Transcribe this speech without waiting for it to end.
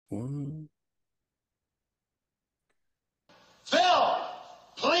One. Phil,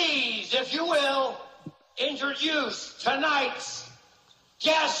 please, if you will, introduce tonight's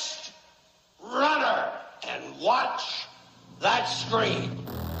guest runner and watch that screen.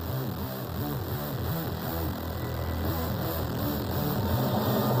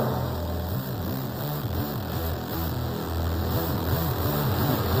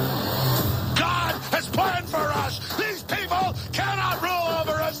 God has planned for us. These people cannot rule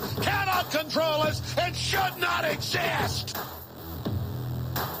over us, cannot control us, and should not exist.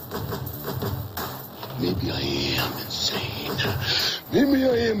 Maybe I am insane. Maybe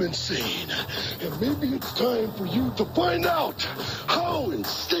I am insane. And maybe it's time for you to find out how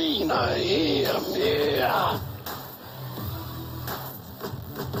insane I am. Yeah.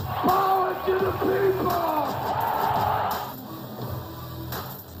 Power to the people!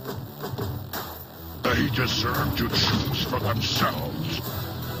 They deserve to choose for themselves.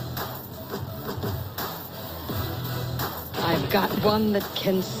 I've got one that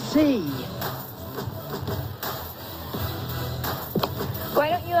can see. Why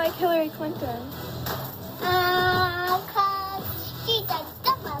don't you like Hillary Clinton? 'Cause she's a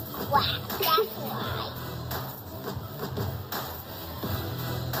Democrat, that's why.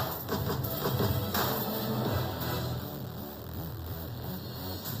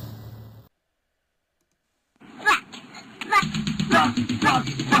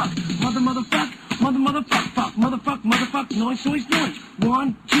 Motherfuck, noise,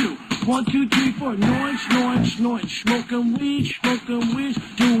 1, 2, 1, 2, 3, 4, noise, smoking weed,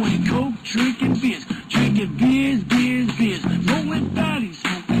 doing coke, drinking beers, rolling fatties,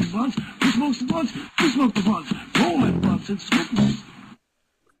 smoking blunts, who smokes the blunts, who smokes the blunts, rolling blunts and smoking.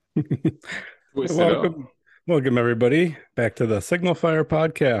 Welcome everybody back to the Signal Fire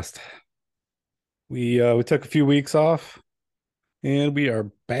podcast. We took a few weeks off and we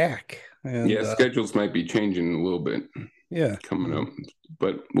are back. And schedules might be changing a little bit. Yeah, coming up,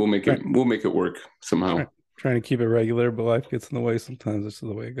 but we'll make it work somehow. Trying to keep it regular, but life gets in the way sometimes. This is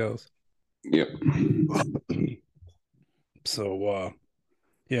the way it goes. Yep. So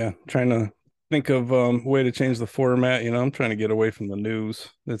trying to think of a way to change the format. I'm trying to get away from the news.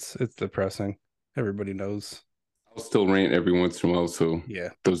 It's depressing. Everybody knows. I'll still rant every once in a while, so yeah,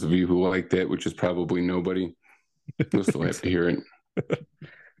 those of you who like that, which is probably nobody, you'll still have to hear it.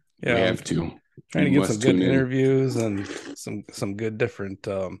 Yeah, we have to. Trying to get some good interviews and some good different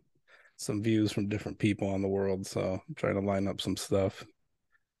some views from different people on the world. So I'm trying to line up some stuff.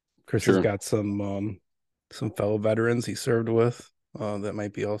 Chris has got some fellow veterans he served with that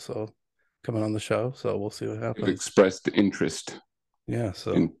might be also coming on the show. So we'll see what happens. They've expressed interest. Yeah,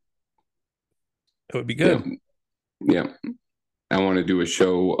 so it would be good. Yeah. I want to do a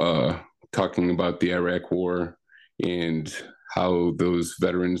show talking about the Iraq War and how those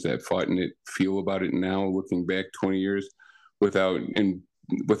veterans that fought in it feel about it now, looking back 20 years, without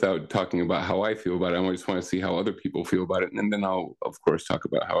talking about how I feel about it. I just want to see how other people feel about it. And then I'll, of course, talk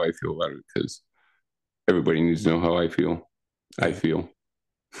about how I feel about it, because everybody needs to know how I feel. Yeah. I feel.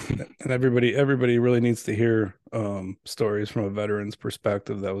 And everybody really needs to hear stories from a veteran's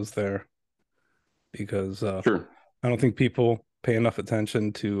perspective that was there, because I don't think people pay enough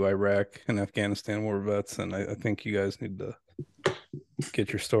attention to Iraq and Afghanistan war vets, and I think you guys need to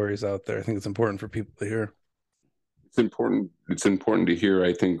get your stories out there. I think it's important for people to hear. It's important to hear,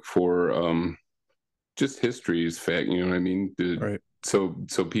 I think, for just history is fact, you know what I mean? Right. So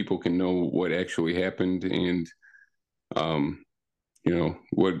people can know what actually happened, and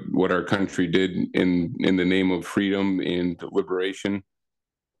what our country did in the name of freedom and liberation.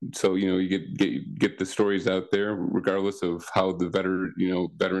 So you get the stories out there, regardless of how the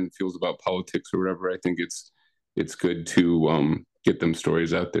veteran feels about politics or whatever. I think it's good to get them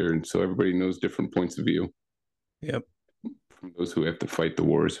stories out there, and so everybody knows different points of view. Yep. From those who have to fight the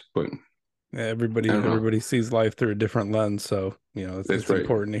wars, but everybody sees life through a different lens. So it's right.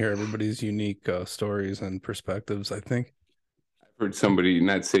 important to hear everybody's unique stories and perspectives, I think. I've heard somebody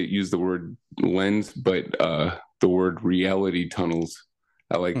not use the word lens, but the word reality tunnels.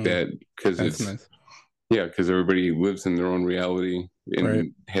 I like that, because it's nice. Yeah, because everybody lives in their own reality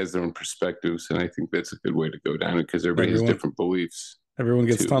and has their own perspectives, and I think that's a good way to go down it, because everybody has different beliefs. Everyone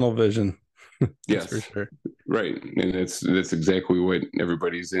gets tunnel vision. Yes, for sure. Right, and that's exactly what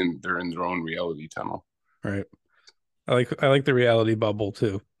everybody's in. They're in their own reality tunnel. Right. I like the reality bubble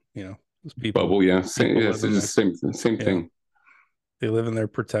too. People bubble, yeah, same. Yes, it's the same thing. They live in their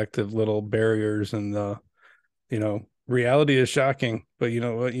protective little barriers, and reality is shocking, but you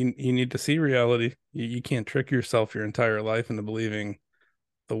know what? You need to see reality. You can't trick yourself your entire life into believing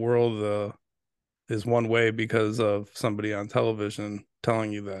the world is one way because of somebody on television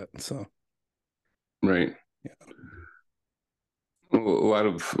telling you that. So, right. Yeah. A lot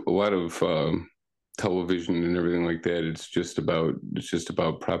of television and everything like that. It's just about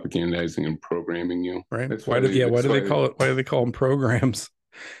propagandizing and programming you. Right. Why do they call them programs?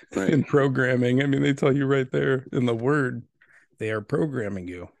 Right. In programming, I mean, they tell you right there in the word, they are programming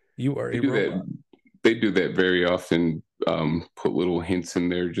you. You are a robot. They do that very often. Put little hints in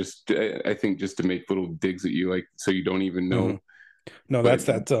there, I think just to make little digs at you, like so you don't even know. Mm-hmm. No, that's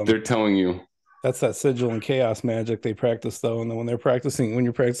that. They're telling you. That's that sigil and chaos magic they practice, though. And then when you're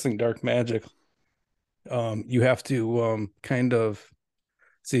practicing dark magic, you have to kind of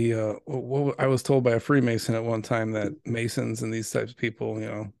see. What I was told by a Freemason at one time, that Masons and these types of people,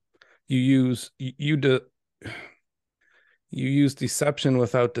 you use deception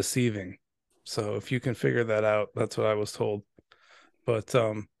without deceiving. So if you can figure that out, that's what I was told. But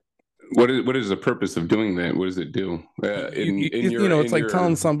what is the purpose of doing that? What does it do? It's like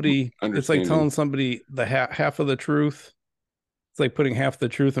telling somebody. It's like telling somebody the half of the truth. It's like putting half the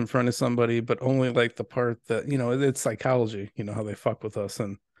truth in front of somebody, but only like the part that it's psychology. You know how they fuck with us,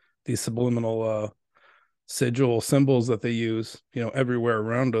 and these subliminal sigil symbols that they use. Everywhere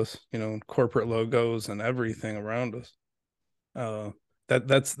around us. Corporate logos and everything around us.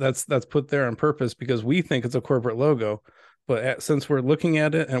 That's put there on purpose because we think it's a corporate logo, but since we're looking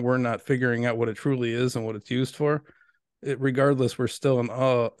at it and we're not figuring out what it truly is and what it's used for, regardless, we're still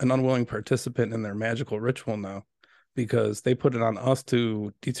an unwilling participant in their magical ritual now, because they put it on us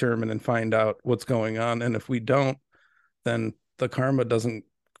to determine and find out what's going on, and if we don't, then the karma doesn't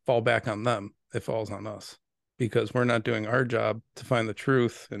fall back on them; it falls on us, because we're not doing our job to find the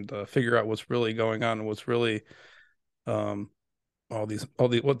truth and figure out what's really going on and what's really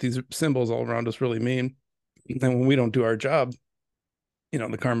what these symbols all around us really mean. And when we don't do our job,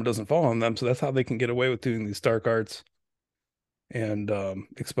 the karma doesn't fall on them. So that's how they can get away with doing these dark arts and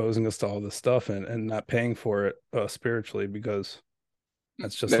exposing us to all this stuff and not paying for it spiritually, because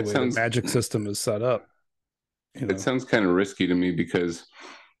that's just the way the magic system is set up. It sounds kind of risky to me because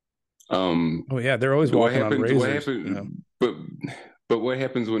oh yeah, they're always walking on razors. But what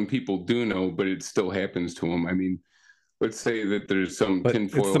happens when people do know, but it still happens to them? I mean, let's say that there's some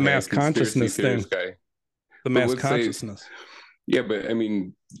tinfoil it's the mass consciousness thing. Guy. The mass consciousness. Yeah, but I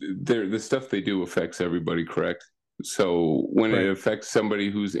mean, the stuff they do affects everybody, correct? So when it affects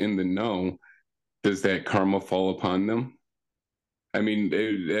somebody who's in the know, does that karma fall upon them? I mean,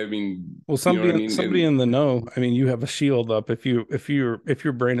 well, somebody in the know. I mean, you have a shield up. If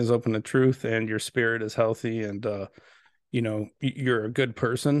your brain is open to truth and your spirit is healthy and you're a good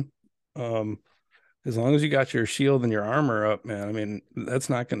person. As long as you got your shield and your armor up, man, I mean, that's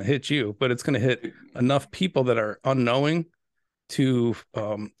not going to hit you, but it's going to hit enough people that are unknowing to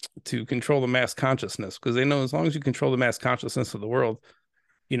control the mass consciousness, because they know as long as you control the mass consciousness of the world,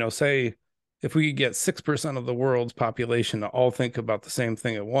 say if we could get 6% of the world's population to all think about the same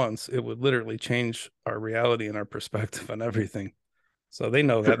thing at once, it would literally change our reality and our perspective on everything. So they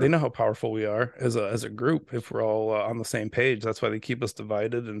know that. They know how powerful we are as a group if we're all on the same page. That's why they keep us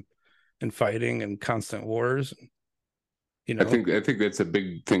divided and fighting and constant wars. I think that's a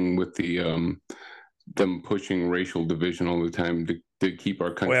big thing with the them pushing racial division all the time to keep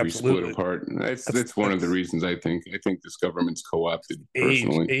our country split apart. That's one of the reasons I think this government's co-opted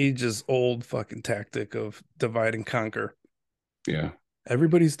personally. Ages old fucking tactic of divide and conquer. Yeah.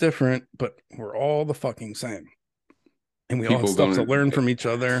 Everybody's different, but we're all the fucking same. And we all have stuff to learn from each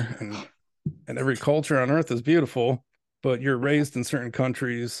other, and every culture on earth is beautiful, but you're raised in certain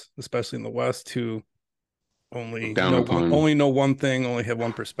countries, especially in the West, who only know one thing, only have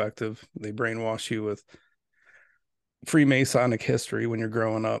one perspective. They brainwash you with Freemasonic history when you're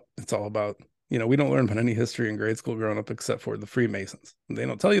growing up. It's all about, we don't learn about any history in grade school growing up except for the Freemasons. They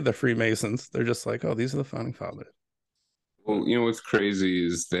don't tell you the Freemasons. They're just like, oh, these are the founding fathers. Well, what's crazy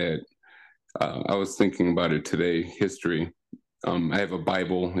is that I was thinking about it today, history. I have a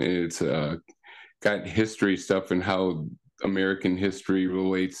Bible, and it's got history stuff and how American history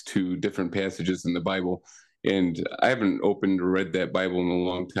relates to different passages in the Bible. And I haven't opened or read that Bible in a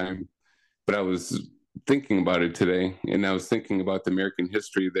long time, but I was thinking about it today, and I was thinking about the American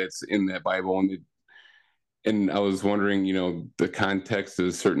history that's in that Bible, and I was wondering, the context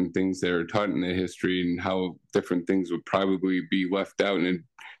of certain things that are taught in the history and how different things would probably be left out, and it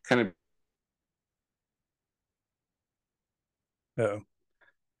kind of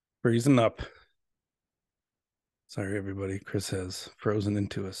freezing up. Sorry, everybody. Chris has frozen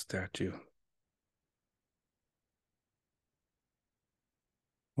into a statue.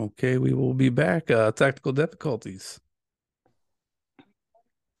 Okay, we will be back. Technical difficulties.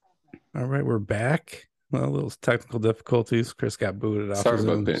 All right, we're back. Well, a little technical difficulties. Chris got booted off of Sorry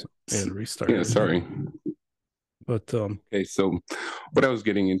about Zoom, that. so we had to restart Yeah, everything. sorry. But okay, so what I was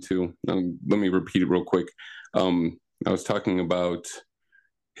getting into, let me repeat it real quick. I was talking about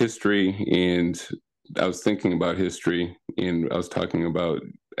history, and I was thinking about history, and I was talking about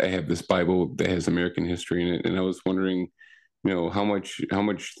I have this Bible that has American history in it, and I was wondering, how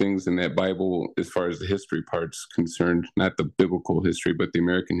much things in that Bible, as far as the history part's concerned, not the biblical history, but the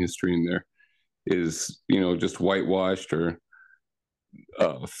American history in there, is just whitewashed or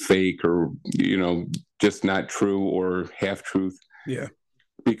fake, or just not true or half truth. Yeah,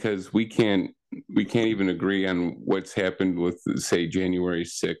 because we can't even agree on what's happened with, say, January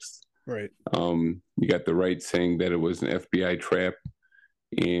 6th. Right. You got the right saying that it was an FBI trap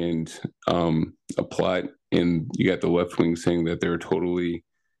and a plot, and you got the left wing saying that they're totally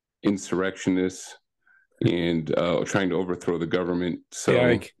insurrectionists and trying to overthrow the government. So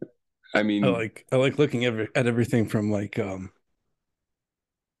yeah, I mean, I like looking at everything from like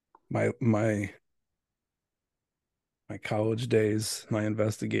my college days, my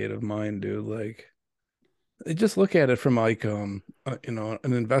investigative mind, dude. Like, just look at it from like an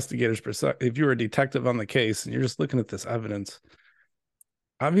investigator's perspective. If you were a detective on the case and you're just looking at this evidence,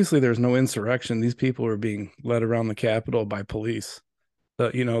 obviously there's no insurrection. These people are being led around the Capitol by police.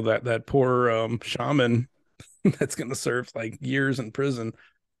 That poor shaman that's going to serve like years in prison.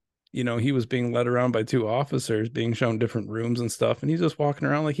 He was being led around by two officers, being shown different rooms and stuff, and he's just walking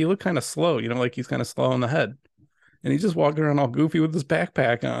around like he looked kind of slow. Like he's kind of slow in the head, and he's just walking around all goofy with his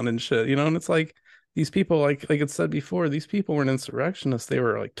backpack on and shit. And it's like these people, like it said before, these people weren't insurrectionists. They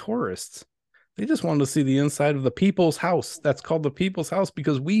were like tourists. They just wanted to see the inside of the people's house. That's called the people's house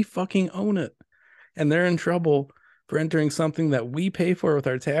because we fucking own it. And they're in trouble for entering something that we pay for with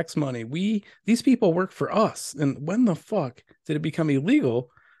our tax money. These people work for us. And when the fuck did it become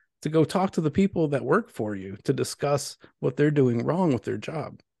illegal to go talk to the people that work for you to discuss what they're doing wrong with their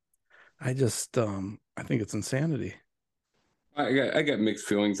job? I just I think it's insanity. I got mixed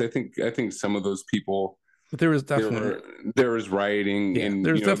feelings. I think some of those people, but there was definitely there was rioting, yeah, and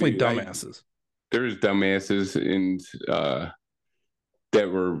there's definitely dumbasses. There's dumbasses and that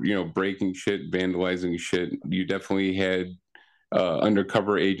were breaking shit, vandalizing shit. You definitely had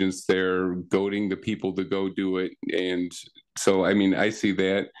undercover agents there goading the people to go do it, and so I mean I see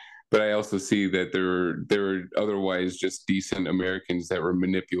that, but I also see that there were otherwise just decent Americans that were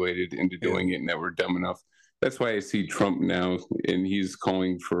manipulated into doing it and that were dumb enough. That's why I see Trump now, and he's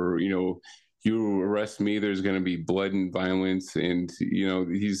calling for you arrest me, there's going to be blood and violence, and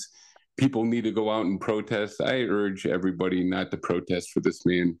people need to go out and protest. I urge everybody not to protest for this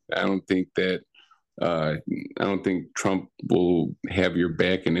man. I don't think Trump will have your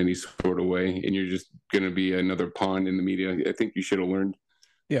back in any sort of way, and you're just going to be another pawn in the media. I think you should have learned.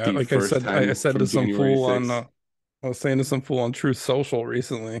 Yeah, like I said to some fool on, I was saying to some fool on Truth Social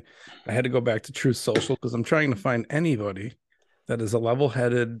recently, I had to go back to Truth Social because I'm trying to find anybody that is a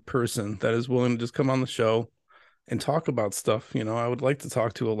level-headed person that is willing to just come on the show and talk about stuff. I would like to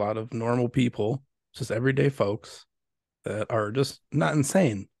talk to a lot of normal people, just everyday folks that are just not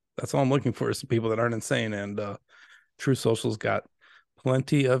insane. That's all I'm looking for, is some people that aren't insane. And True Social's got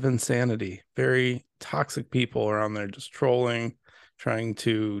plenty of insanity. Very toxic people are on there just trolling, trying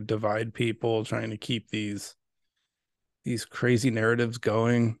to divide people, trying to keep these crazy narratives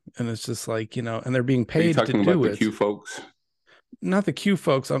going. And it's just like, and they're being paid to do it. Are you talking about the Q folks? Not the Q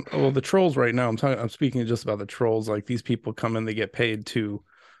folks. The trolls right now. I'm speaking just about the trolls. Like, these people come in, they get paid to,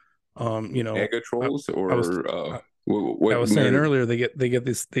 mega trolls, or I was saying earlier, they get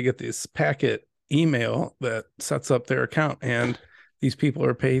this packet email that sets up their account, and these people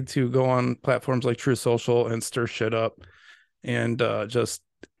are paid to go on platforms like True Social and stir shit up and just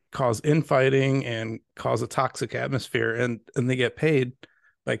cause infighting and cause a toxic atmosphere, and they get paid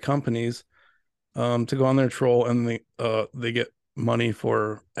by companies to go on their troll, and they get money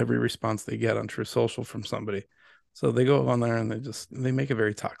for every response they get on True Social from somebody. So they go on there and they make it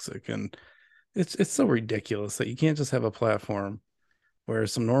very toxic, and it's so ridiculous that you can't just have a platform where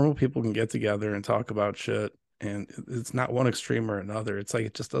some normal people can get together and talk about shit, and it's not one extreme or another. It's like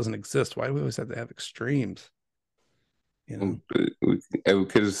it just doesn't exist. Why do we always have to have extremes?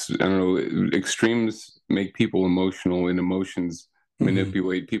 Because I don't know, extremes make people emotional, and emotions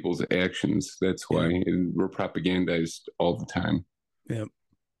manipulate people's actions. That's why we're propagandized all the time. Yep.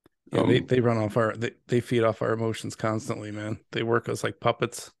 Yeah, they run off they feed off our emotions constantly, man. They work us like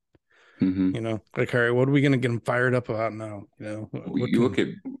puppets. Like, all right, what are we gonna get them fired up about now? You look at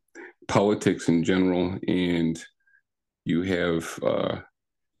politics in general, and you have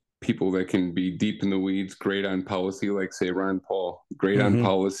people that can be deep in the weeds, great on policy, like say Ron Paul, great on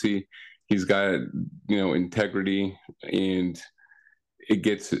policy. He's got, integrity, and it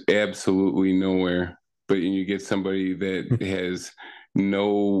gets absolutely nowhere. But you get somebody that has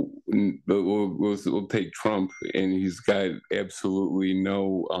we'll take Trump, and he's got absolutely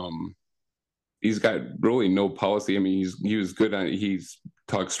no, he's got really no policy. I mean, he's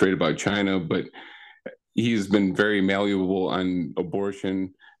talked straight about China, but he's been very malleable on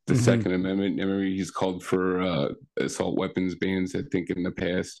abortion, the Second Amendment. I remember he's called for assault weapons bans, I think, in the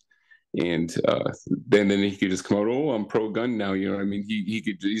past. And then he could just come out, oh, I'm pro-gun now. You know what I mean?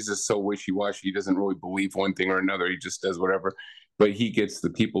 He's just so wishy-washy. He doesn't really believe one thing or another. He just does whatever. But he gets the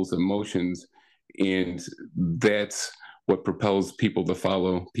people's emotions, and that's what propels people to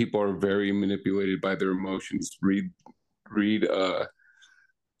follow. People are very manipulated by their emotions. Read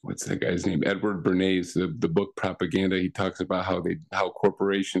what's that guy's name? Edward Bernays, the book Propaganda. He talks about how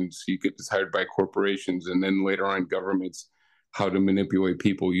corporations, he gets hired by corporations, and then later on governments, how to manipulate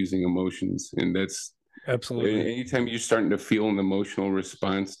people using emotions. And that's absolutely, anytime you're starting to feel an emotional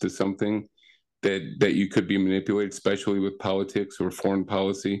response to something that you could be manipulated, especially with politics or foreign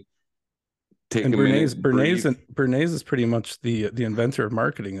policy. Take and a minute, breathe. Bernays is pretty much the inventor of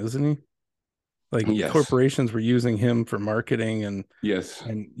marketing, isn't he? Like, yes. Corporations were using him for marketing, and yes,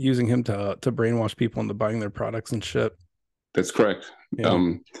 and using him to brainwash people into buying their products and shit. That's correct.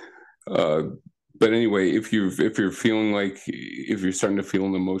 Yeah. But anyway, if you're feeling like, if you're starting to feel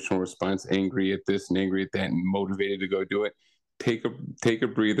an emotional response, angry at this and angry at that, and motivated to go do it, take a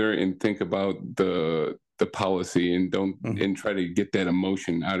breather and think about the policy, and don't and try to get that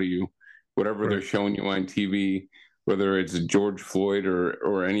emotion out of you. Whatever they're showing you on TV, whether it's George Floyd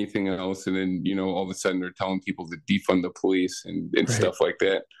or anything else, and then all of a sudden they're telling people to defund the police and stuff like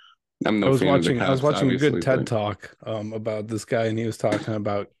that. I'm no fan of the cops. I was watching a good TED talk about this guy, and he was talking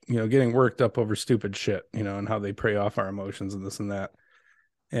about getting worked up over stupid shit, and how they prey off our emotions and this and that.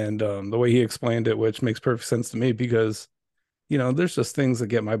 And the way he explained it, which makes perfect sense to me, because there's just things that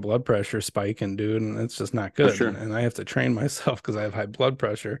get my blood pressure spiking, dude, and it's just not good. Sure. And I have to train myself because I have high blood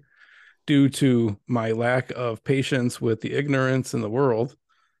pressure due to my lack of patience with the ignorance in the world.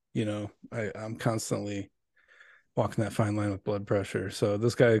 I'm constantly walking that fine line with blood pressure. So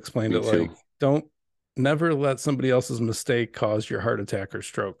this guy explained it like, don't never let somebody else's mistake cause your heart attack or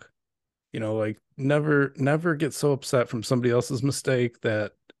stroke. Like, never get so upset from somebody else's mistake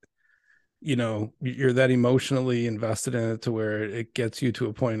that you're that emotionally invested in it to where it gets you to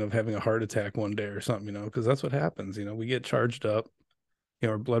a point of having a heart attack one day or something, because that's what happens. We get charged up,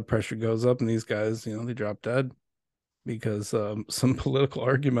 our blood pressure goes up, and these guys, they drop dead because some political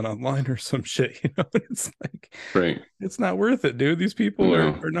argument online or some shit. It's like, right, it's not worth it, dude. These people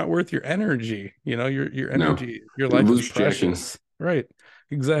are not worth your energy. Your energy, your life is precious. Right,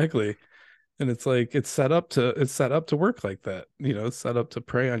 exactly. And it's like, it's set up to work like that. It's set up to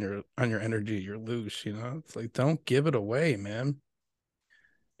prey on your energy, your loose. It's like, don't give it away, man.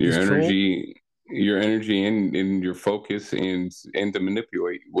 Your energy and your focus, and to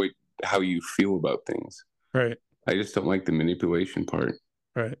manipulate how you feel about things. Right. I just don't like the manipulation part.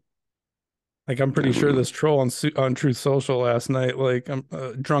 Right. Like, I'm pretty sure this troll on Truth Social last night, like, I'm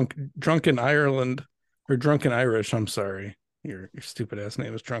drunken Ireland, or drunken Irish. I'm sorry, your stupid ass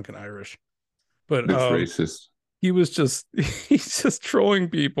name is drunken Irish, but that's racist. He's just trolling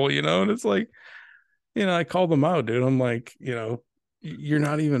people, and it's like, I called them out, dude. I'm like, you're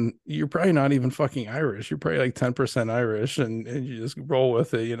probably not even fucking Irish. You're probably like 10% Irish, and you just roll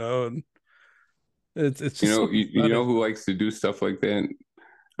with it, and it's just you know who likes to do stuff like that?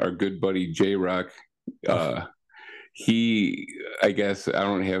 Our good buddy J Rock. I guess I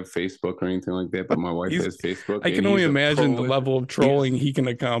don't have Facebook or anything like that, but my wife has Facebook. I can only imagine the level of trolling he can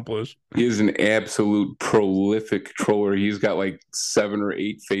accomplish. He is an absolute prolific troller. He's got like 7 or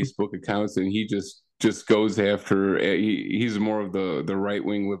 8 Facebook accounts, and he just goes after. He's more of the right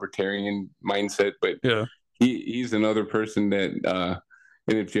wing libertarian mindset, but yeah, he's another person that.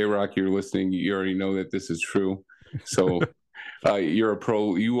 And if J Rock, you're listening, you already know that this is true. So you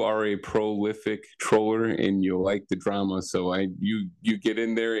are a prolific troller, and you like the drama. So you get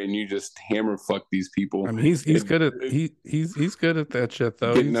in there and you just hammer fuck these people. I mean, he's good at he's good at that shit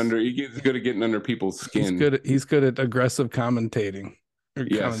though. He's good at getting under people's skin. He's good at aggressive commentating.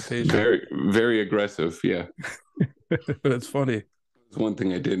 Yes, very, very aggressive. Yeah, but it's funny. It's one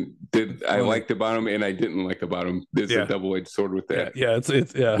thing I liked about him, and I didn't like about him. There's a double-edged sword with that. Yeah, it's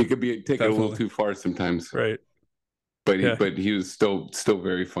it could be taken a little too far sometimes. Right. But he was still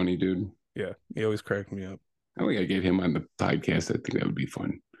very funny, dude. Yeah, he always cracked me up. I think I get him on the podcast. I think that would be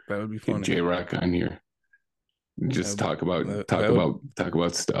fun. That would be fun. J Rock on here. just talk about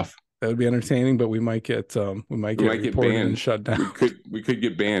stuff. That would be entertaining, but we might get reported banned and shut down. We could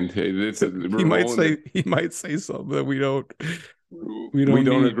get banned. It's he might say something that we don't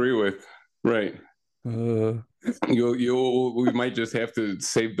agree with. Right. We might just have to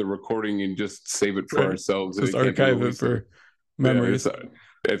save the recording and just save it for ourselves. Just archive it for memories. Yeah,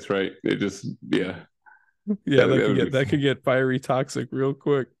 that's right. It just that could get fiery, toxic real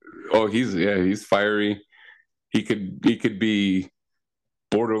quick. Oh, he's fiery. He could be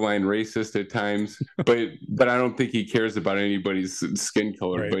borderline racist at times, but I don't think he cares about anybody's skin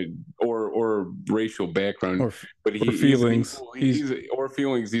color, right. or racial background, or feelings.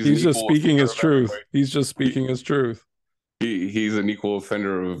 He's just speaking his truth. He's just speaking his truth. He's an equal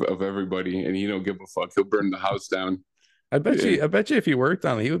offender of everybody, and he don't give a fuck. He'll burn the house down. I bet you if he worked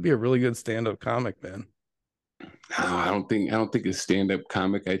on it, he would be a really good stand-up comic, man. No, I don't think a stand-up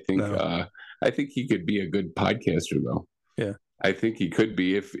comic. I think he could be a good podcaster though. Yeah. I think he could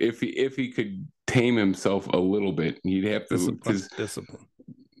be if he could tame himself a little bit. He'd have to discipline.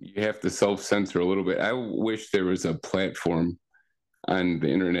 You have to self-censor a little bit. I wish there was a platform on the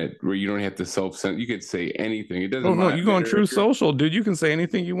internet where you don't have to self-censor. You could say anything. It doesn't matter. You go on True Social, dude. You can say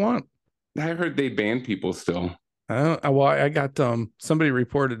anything you want. I heard they ban people still. I got somebody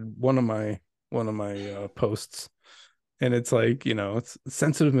reported one of my posts, and it's like, it's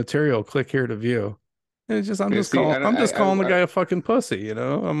sensitive material. Click here to view. And it's just I'm just calling the guy a fucking pussy.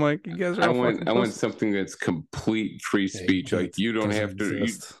 I'm like, you guys are. I want something that's complete free speech. Like you don't have to.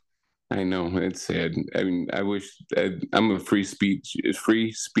 I know it's sad. I mean, I wish I'm a free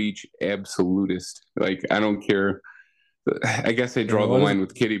speech absolutist. Like I don't care. I guess I draw the line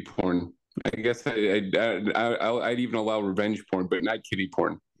with kiddie porn. I guess I'd even allow revenge porn, but not kiddie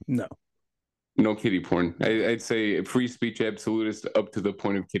porn. No kiddie porn. I'd say free speech absolutist up to the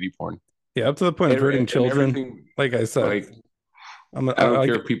point of kiddie porn. Yeah, up to the point of hurting children. Like I said, I don't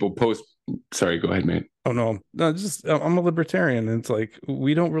care if people post. Sorry, go ahead, man. Oh no, just I'm a libertarian. And it's like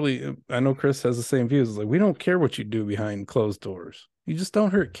we don't really. I know Chris has the same views. It's like we don't care what you do behind closed doors. You just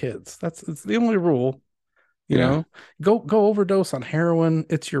don't hurt kids. It's the only rule. You know, go overdose on heroin.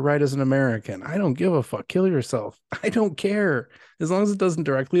 It's your right as an American. I don't give a fuck. Kill yourself. I don't care as long as it doesn't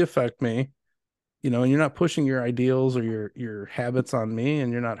directly affect me. And you're not pushing your ideals or your habits on me,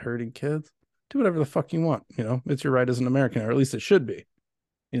 and you're not hurting kids. Do whatever the fuck you want. It's your right as an American, or at least it should be.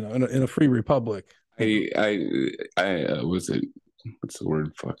 In a free republic. What's the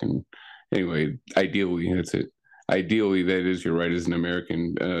word? Fucking. Anyway, ideally, that's it. Ideally, that is your right as an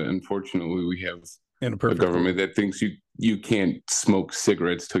American. Unfortunately, we have a government that thinks you can't smoke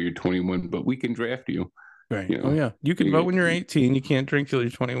cigarettes till you're 21, but we can draft you. Right. Oh yeah, you can vote when you're 18. You can't drink till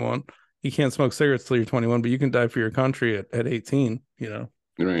you're 21. You can't smoke cigarettes till you're 21, but you can die for your country at 18,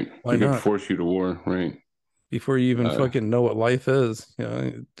 Right. Why we not? Can force you to war, right? Before you even fucking know what life is,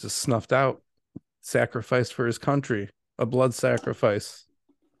 just snuffed out, sacrificed for his country, a blood sacrifice.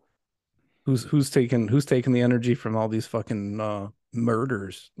 Who's taking the energy from all these fucking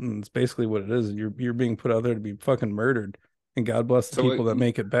murders? And it's basically what it is. You're being put out there to be fucking murdered, and God bless the people that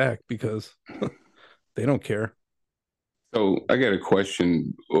make it back because they don't care. So I got a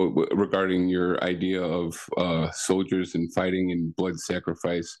question regarding your idea of soldiers and fighting and blood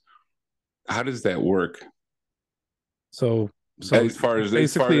sacrifice. How does that work? So as far as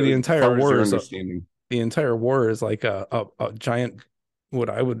the entire war is like a giant, what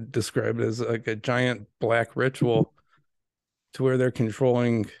I would describe as like a giant black ritual, to where they're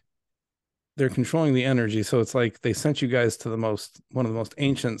controlling the energy. So it's like they sent you guys to one of the most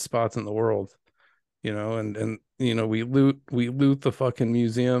ancient spots in the world. And we loot the fucking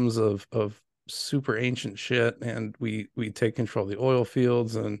museums of super ancient shit, and we take control of the oil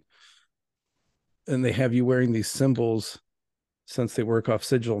fields, and they have you wearing these symbols since they work off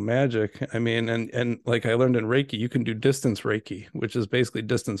sigil magic. I mean, and like I learned in Reiki, you can do distance Reiki, which is basically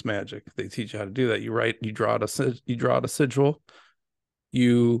distance magic. They teach you how to do that. You draw out a sigil.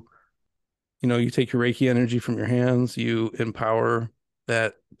 You take your Reiki energy from your hands, you empower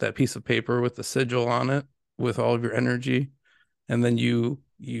that piece of paper with the sigil on it with all of your energy, and then you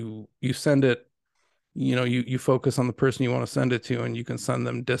send it. You focus on the person you want to send it to, and you can send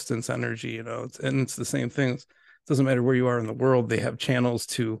them distance energy. It's the same thing. It doesn't matter where you are in the world. They have channels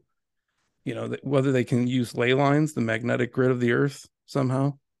to, whether they can use ley lines, the magnetic grid of the earth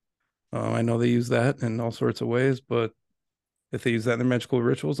somehow. I know they use that in all sorts of ways, but if they use that in their magical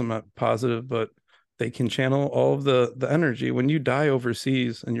rituals, I'm not positive, but they can channel all of the energy. When you die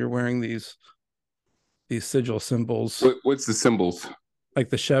overseas and you're wearing these sigil symbols. What's the symbols? Like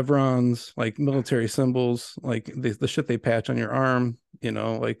the chevrons, like military symbols, like the shit they patch on your arm, you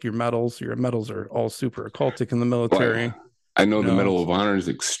know, like your medals are all super occultic in the military. Well, I know you the know, Medal of Honor is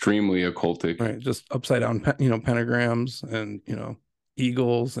extremely occultic. right? Just upside down, pentagrams and,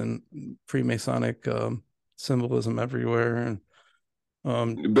 eagles and Freemasonic symbolism everywhere. And,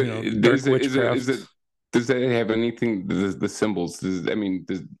 But dark witchcraft. does that have anything? The symbols?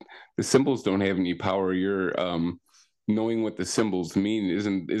 The symbols don't have any power. You're knowing what the symbols mean.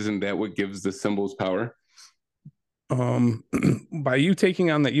 Isn't that what gives the symbols power? By you taking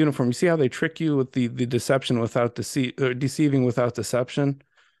on that uniform, you see how they trick you with the deception without deceiving without deception,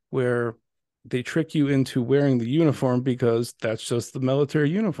 where they trick you into wearing the uniform because that's just the military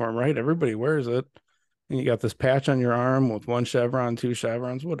uniform, right? Everybody wears it. And you got this patch on your arm with one chevron, two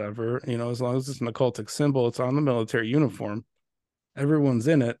chevrons, whatever. As long as it's an occultic symbol, it's on the military uniform. Everyone's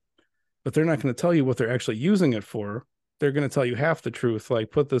in it, but they're not going to tell you what they're actually using it for. They're going to tell you half the truth,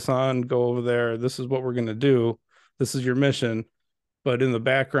 like put this on, go over there. This is what we're going to do. This is your mission. But in the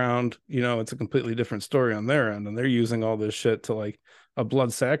background, it's a completely different story on their end. And they're using all this shit to like a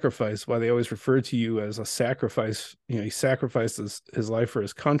blood sacrifice, why they always refer to you as a sacrifice. He sacrificed his life for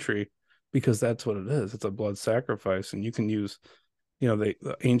his country, because that's what it is. It's a blood sacrifice. And you can use, the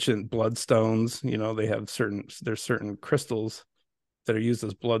ancient bloodstones, there's certain crystals that are used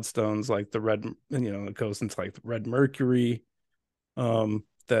as bloodstones, like the red, it goes into like the red mercury,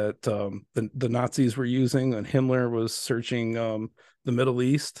 that the Nazis were using, and Himmler was searching the Middle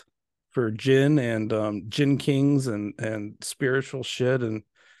East for jinn and jinn kings and spiritual shit, and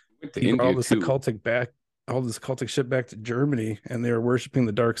he brought all this occultic shit back to Germany, and they were worshiping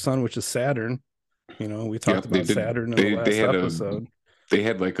the dark sun, which is Saturn. We talked about Saturn in the last episode. They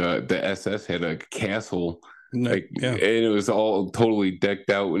had the SS had a castle, and it was all totally decked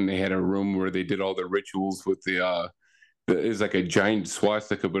out, and they had a room where they did all the rituals with it was like a giant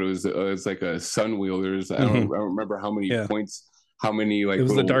swastika, but it was like a sun wheel. I don't remember how many points, how many like it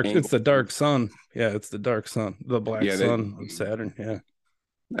was it's the dark sun. Yeah, it's the dark sun, the black sun of Saturn. Yeah.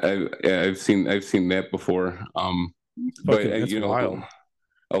 I've seen that before. But it's wild.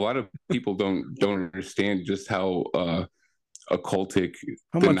 A lot of people don't understand just how occultic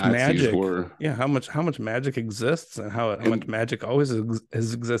how the much Nazis magic were. Yeah, how much magic exists, and how much magic always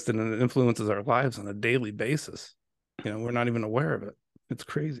has existed, and it influences our lives on a daily basis. We're not even aware of it. It's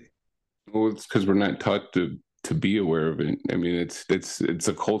crazy. Well, it's because we're not taught to be aware of it. I mean, it's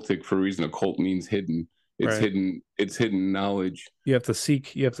occultic for a reason. Occult means hidden. It's hidden. It's hidden knowledge. You have to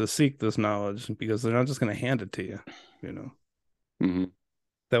seek this knowledge, because they're not just going to hand it to you. Mm-hmm.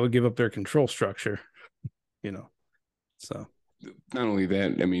 That would give up their control structure. So not only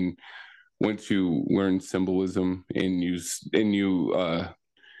that, I mean, once you learn symbolism and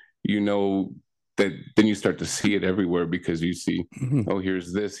that, then you start to see it everywhere, because you see, oh,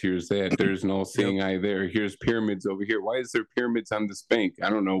 here's this, here's that. There's an all-seeing eye there. Here's pyramids over here. Why is there pyramids on this bank? I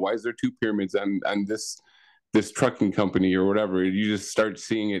don't know. Why is there two pyramids on this trucking company or whatever? You just start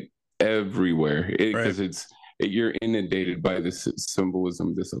seeing it everywhere, because you're inundated by this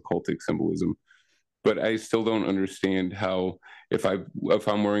symbolism, this occultic symbolism. But I still don't understand how, if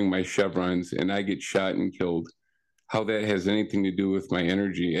I'm wearing my chevrons and I get shot and killed, how that has anything to do with my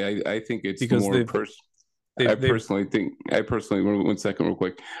energy. I think it's because more I personally think, one second real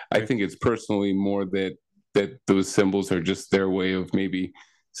quick. I think it's personally more that those symbols are just their way of maybe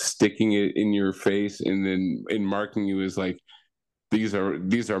sticking it in your face, and then marking you as like, these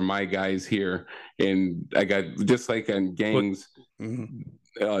are my guys here. And I got, just like on gangs,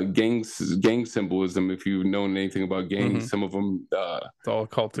 gang symbolism, if you've known anything about gangs, some of them it's all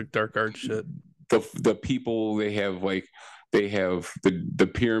occultic dark art shit. The people, they have the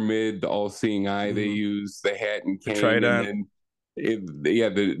pyramid, the all-seeing eye, they use the hat and cane, trident. That's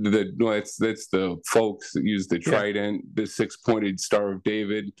the folks that use the trident, the six-pointed Star of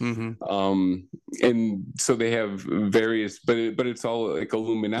David, and so they have various, but it's all like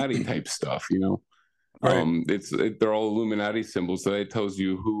Illuminati type stuff, Right. They're all Illuminati symbols, so that tells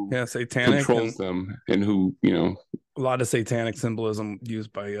you who controls them and who, a lot of satanic symbolism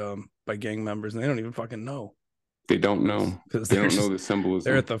used by gang members, and they don't even fucking know. They don't know, because they don't know the symbolism.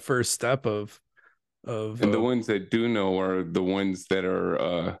 They're at the first step of and the ones that do know are the ones that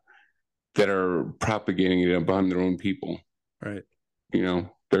are propagating it upon their own people. Right.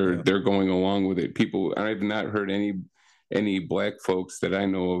 They're going along with it. People, I've not heard any black folks that I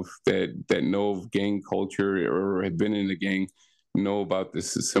know of that know of gang culture or have been in a gang know about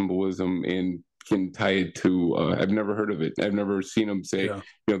this symbolism and can tie it to. I've never heard of it. I've never seen them say,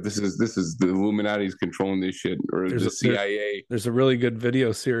 this is the Illuminati's controlling this shit, or the CIA. There's a really good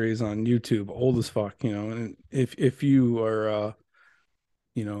video series on YouTube, old as fuck. And if you are,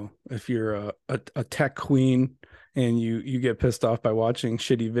 if you're a tech queen and you get pissed off by watching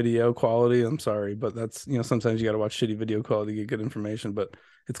shitty video quality. I'm sorry, but that's, sometimes you got to watch shitty video quality to get good information. But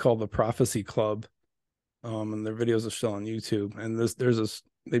it's called the Prophecy Club, and their videos are still on YouTube. And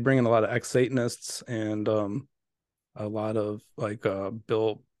they bring in a lot of ex-Satanists and a lot of like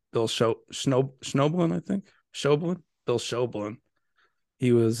Bill Schnoblin, I think. Bill Schnoblin.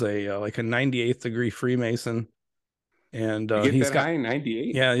 He was a like a 98th degree Freemason, and you get that high in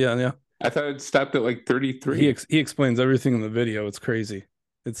 98. Yeah. I thought it stopped at like 33. He explains everything in the video. It's crazy.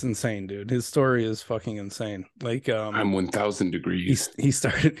 It's insane, dude. His story is fucking insane. Like I'm 1,000 degrees. He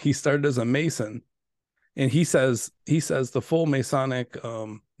started as a Mason, and he says the full Masonic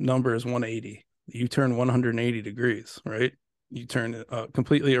number is 180. You turn 180 degrees, right? You turn it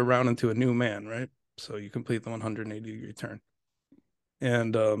completely around into a new man, right? So you complete the 180 degree turn.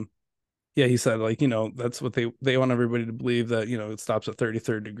 And yeah, he said, like, that's what they want everybody to believe, that, it stops at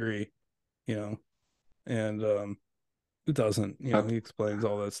 33rd degree, and it doesn't, he explains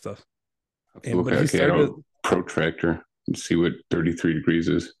all that stuff. But he started a protractor and see what 33 degrees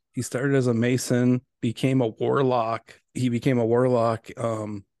is. He started as a Mason, became a warlock. He became a warlock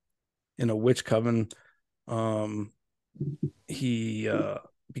in a witch coven. He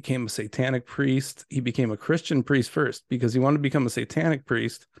became a satanic priest. He became a Christian priest first because he wanted to become a satanic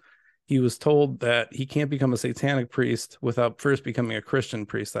priest. He was told that he can't become a satanic priest without first becoming a Christian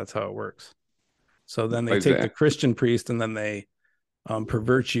priest. That's how it works. So then they take the Christian priest and then they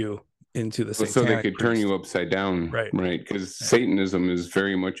pervert you into the satanic so they could priest. Turn you upside down, right? Because Satanism is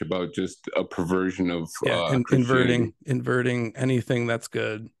very much about just a perversion of inverting anything that's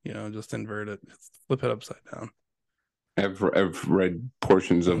good. Just invert it, flip it upside down. I've read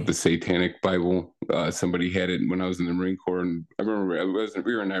portions of the Satanic Bible. Somebody had it when I was in the Marine Corps, and I remember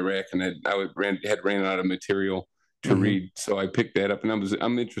we were in Iraq, and had ran out of material to read, so I picked that up, and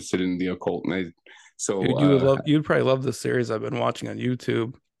I'm interested in the occult, and you'd probably love this series I've been watching on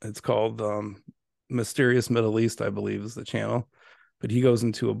YouTube. It's called Mysterious Middle East, I believe, is the channel. But he goes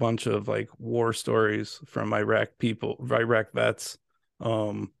into a bunch of like war stories from Iraq vets,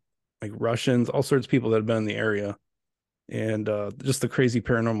 like Russians, all sorts of people that have been in the area. And just the crazy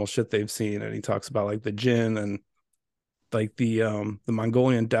paranormal shit they've seen. And he talks about like the jinn and like the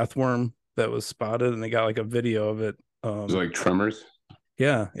Mongolian death worm that was spotted, and they got like a video of it. It's like tremors.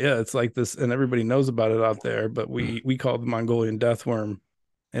 Yeah, it's like this, and everybody knows about it out there, but we call it the Mongolian death worm,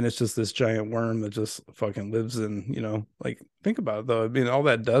 and it's just this giant worm that just fucking lives in, like, think about it though. I mean, all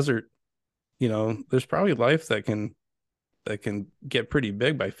that desert, there's probably life that can get pretty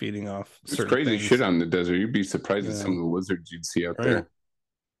big by feeding off. It's crazy things. Shit on the desert. You'd be surprised at some of the lizards you'd see out there.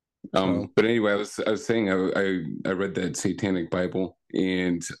 But anyway, I was saying I read that Satanic Bible,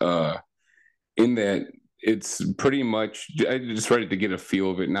 and in that it's pretty much, I just read it to get a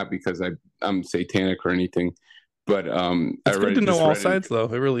feel of it, not because I'm satanic or anything. But it's good to know all sides, though.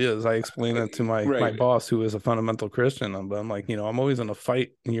 It really is. I explain that to my boss, who is a fundamental Christian. But I'm like, I'm always in a fight,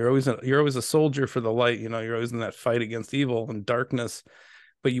 and you're always a soldier for the light. You're always in that fight against evil and darkness.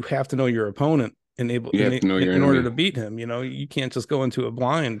 But you have to know your opponent in order to beat him. You can't just go into a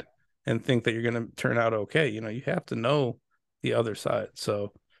blind and think that you're going to turn out okay. You have to know the other side.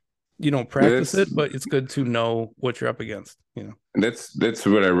 So you don't practice it, but it's good to know what you're up against. That's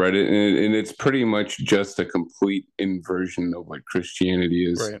what I read it, and it's pretty much just a complete inversion of what Christianity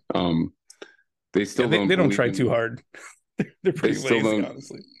is. Right. They still they don't try too hard. They're pretty lazy,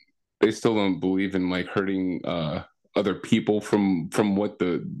 honestly. They still don't believe in like hurting other people from what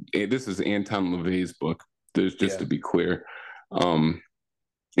this is Anton LaVey's book. Just to be clear, and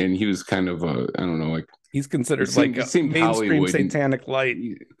he was kind of I don't know, like. He's considered like a mainstream Hollywood. Satanic light.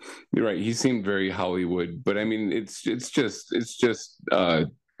 You're right. He seemed very Hollywood, but I mean, it's just and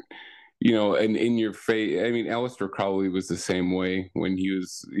in your face. I mean, Aleister Crowley was the same way when he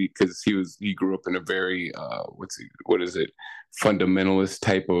grew up in a very fundamentalist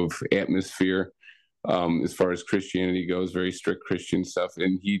type of atmosphere as far as Christianity goes, very strict Christian stuff,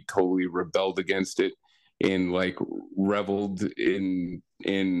 and he totally rebelled against it and like reveled in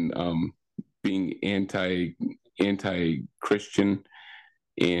being anti-Christian,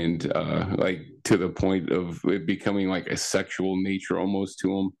 and like to the point of it becoming like a sexual nature almost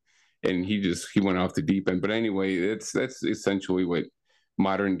to him, and he went off the deep end. But anyway, that's essentially what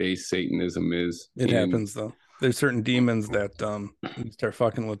modern day Satanism is. It happens though. There's certain demons that start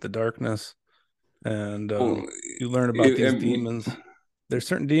fucking with the darkness, and you learn about these demons. There's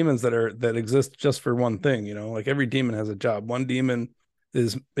certain demons that exist just for one thing. Like every demon has a job. One demon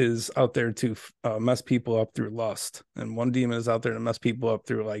is out there to mess people up through lust, and one demon is out there to mess people up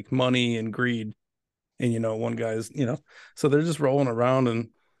through like money and greed, and one guy's so they're just rolling around, and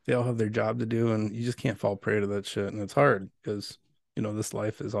they all have their job to do, and you just can't fall prey to that shit. And it's hard because, this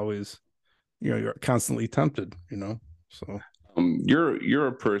life is always, you're constantly tempted, So You're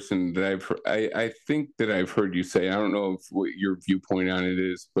a person that I think that I've heard you say. I don't know if what your viewpoint on it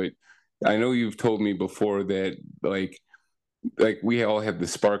is, but I know you've told me before that like we all have the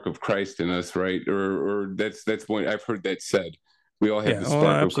spark of Christ in us, right? Or that's one I've heard that said. We all have yeah, the well,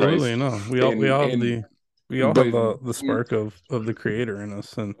 spark of absolutely, Christ, no, and we all have but the spark of the creator in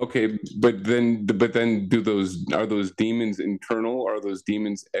us. And okay, but then do those are those demons internal? Or are those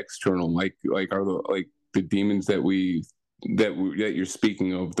demons external? Like are the demons that you're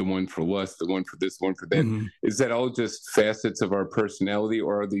speaking of, the one for lust, the one for this, the one for that, mm-hmm. is that all just facets of our personality,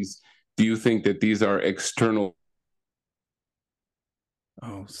 or are these? Do you think that these are external?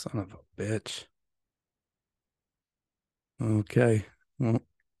 Oh, son of a bitch. Okay, well,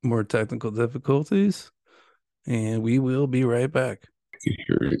 more technical difficulties, and we will be right back.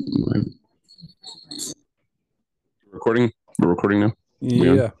 Recording. We're recording now.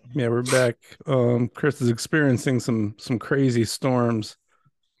 Yeah, we're back. Chris is experiencing some crazy storms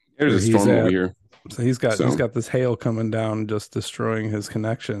There's where a he's storm over at. here. So he's got this hail coming down, just destroying his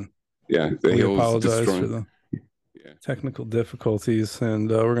connection. Yeah, the We hail is apologize for destroying. the technical difficulties, and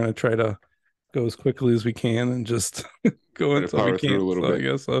we're gonna try to go as quickly as we can and just go until we Power through can't. a little So I bit.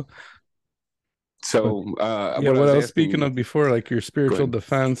 guess so. So Yeah, what I what I was was speaking asking, of before, like your spiritual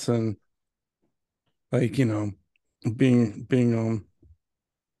defense and like, being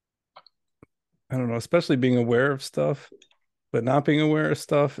I don't know, especially being aware of stuff, but not being aware of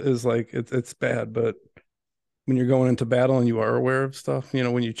stuff is like it's bad. But when you're going into battle and you are aware of stuff,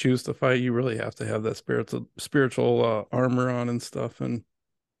 when you choose to fight, you really have to have that spiritual armor on and stuff. And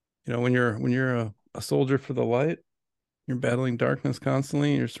when you're a soldier for the light, you're battling darkness constantly,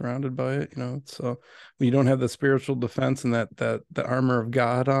 and you're surrounded by it. So when you don't have the spiritual defense and that the armor of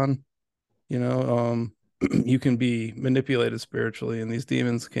God on, you can be manipulated spiritually, and these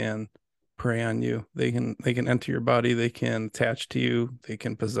demons can prey on you. They can enter your body, they can attach to you, they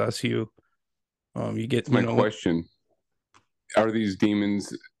can possess you. You get, my question: are these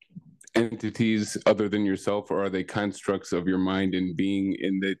demons entities other than yourself, or are they constructs of your mind and being,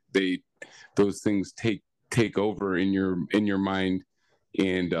 in that those things take over in your mind,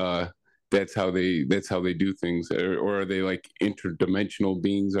 and that's how they do things? Or are they like interdimensional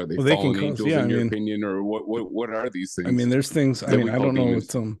beings? Are they well, they can fallen cause, angels yeah. in your opinion? Or what are these things There's things. that we I call don't know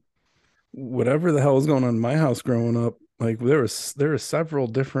demons? what whatever the hell was going on in my house growing up. Like there were several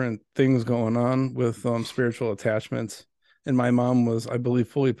different things going on with spiritual attachments, and my mom was, I believe,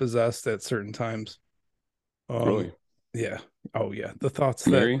 fully possessed at certain times. Really? Yeah. Oh yeah. The thoughts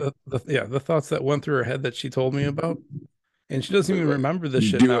that Mary? the thoughts that went through her head that she told me about, and she doesn't even remember this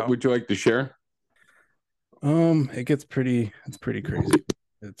shit now. Would you like to share? It's pretty crazy.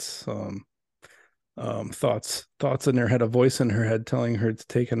 It's thoughts in her head, a voice in her head telling her to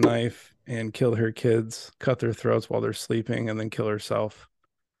take a knife and kill her kids, cut their throats while they're sleeping, and then kill herself.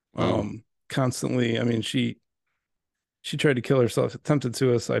 Wow. Constantly. She tried to kill herself, attempted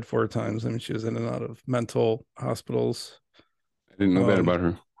suicide 4 times. She was in and out of mental hospitals. I didn't know that about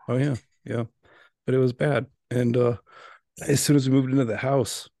her. Oh yeah, yeah, but it was bad. And as soon as we moved into the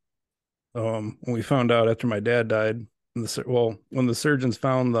house, when we found out after my dad died, when the surgeons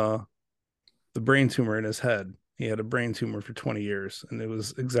found the brain tumor in his head. He had a brain tumor for 20 years, and it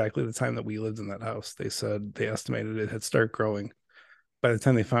was exactly the time that we lived in that house. They said they estimated it had started growing. By the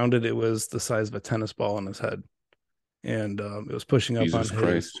time they found it, it was the size of a tennis ball in his head, and it was pushing up on Jesus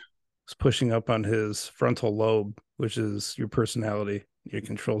Christ. his frontal lobe, which is your personality. It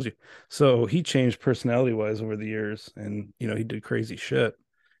controls you. So he changed personality wise over the years, and he did crazy shit.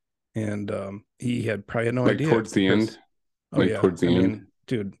 And he had probably no Like idea. towards the end? Oh Like yeah. towards the end?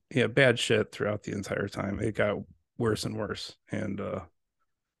 Dude, yeah, bad shit throughout the entire time. It got worse and worse. And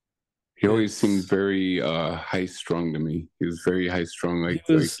he always seemed very high strung to me. He was very high strung.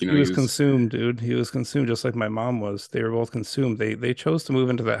 He was consumed, dude. He was consumed just like my mom was. They were both consumed. They chose to move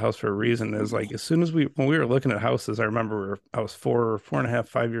into that house for a reason. Is like as soon as when we were looking at houses, I remember I was 4.5,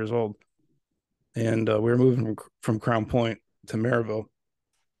 5 years old, and we were moving from Crown Point to Maryville.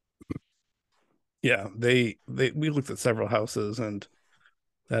 Yeah, we looked at several houses, and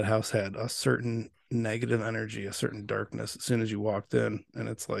that house had a certain negative energy, a certain darkness as soon as you walked in. And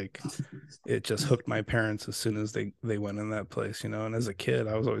it's like it just hooked my parents as soon as they went in that place. And as a kid,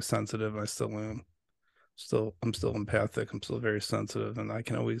 I was always sensitive, and I still am. I'm still empathic. I'm still very sensitive, and I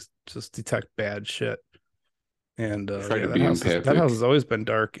can always just detect bad shit. And yeah, that house has always been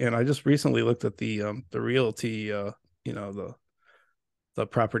dark. And I just recently looked at the realty, the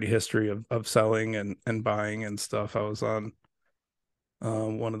property history of selling and buying and stuff. I was on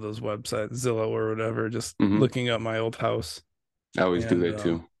one of those websites, Zillow or whatever, just looking up my old house. I always do that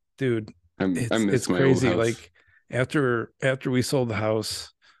too, dude. I miss It's my old crazy. house. Like after we sold the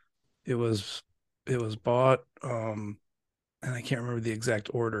house, it was bought. And I can't remember the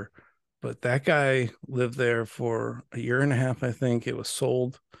exact order, but that guy lived there for a year and a half. I think it was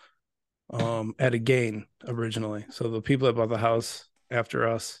sold at a gain originally. So the people that bought the house after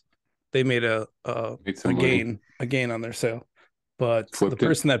us, they made a gain on their sale. But the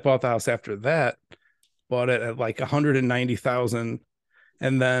person that bought the house after that bought it at like 190,000,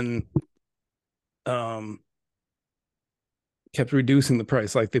 and then kept reducing the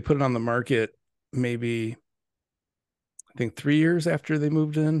price. Like they put it on the market maybe I think 3 years after they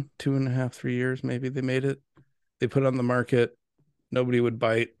moved in, 2.5, 3 years maybe they made it. They put it on the market. Nobody would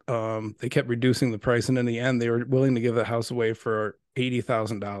bite. They kept reducing the price, and in the end, they were willing to give the house away for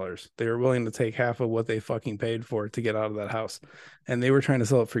 $80,000. They were willing to take half of what they fucking paid for it to get out of that house, and they were trying to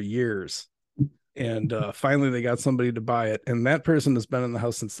sell it for years. And finally, they got somebody to buy it, and that person has been in the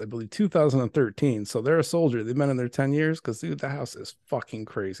house since I believe 2013. So they're a soldier. They've been in there 10 years because dude, the house is fucking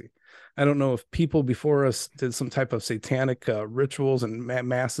crazy. I don't know if people before us did some type of satanic rituals and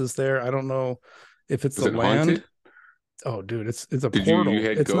masses there. I don't know if it's the land. Haunted? Oh, dude, it's a portal.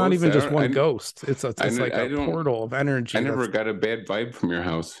 It's not even just one ghost. It's like a portal of energy. I never got a bad vibe from your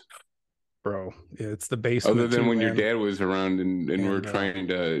house, bro. It's the basement. Other than when your dad was around and we're trying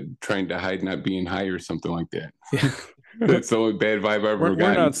to hide not being high or something like that. Yeah. That's the only bad vibe I've ever gotten.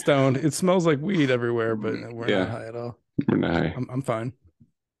 We're not stoned. It smells like weed everywhere, but we're not high at all. We're not high. I'm fine.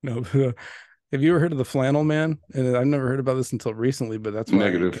 No. Have you ever heard of the flannel man? And I've never heard about this until recently, but that's why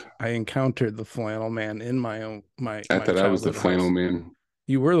negative. I encountered the flannel man in my own I thought I was the flannel man.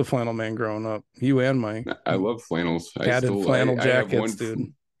 You were the flannel man growing up. You and Mike. I love flannels. Padded flannel jackets,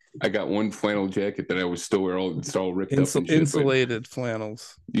 dude. I got one flannel jacket that I was still wear it's all ripped up and shit. Insulated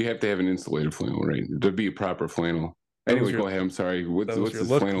flannels. You have to have an insulated flannel, right? To be a proper flannel. Anyway, go ahead. I'm sorry. What's this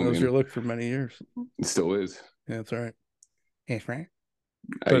flannel man? That was your look for many years. It still is. Yeah, that's right. Hey, Frank.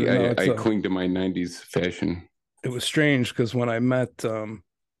 I cling to my 90s fashion. It was strange because when I met Dana,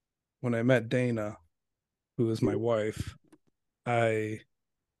 who is my wife, I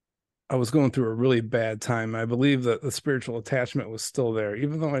was going through a really bad time. I believe that the spiritual attachment was still there.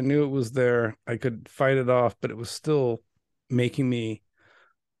 Even though I knew it was there, I could fight it off, but it was still making me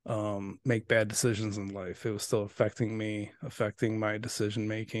make bad decisions in life. It was still affecting me, affecting my decision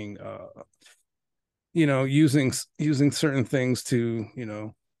making, using certain things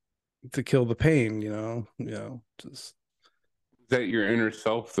to, to kill the pain, just. Is that your inner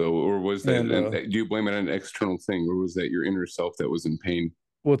self though, or was that, do you blame it on an external thing, or was that your inner self that was in pain?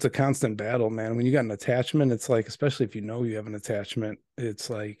 Well, it's a constant battle, man. When you got an attachment, it's like, especially if you know you have an attachment, it's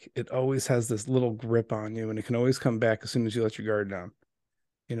like it always has this little grip on you, and it can always come back as soon as you let your guard down.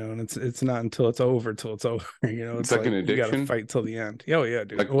 And it's not until it's over till it's over. It's like an addiction. You got to fight till the end. Oh yeah,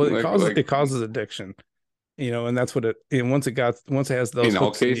 dude. It causes addiction. And that's what once it has those in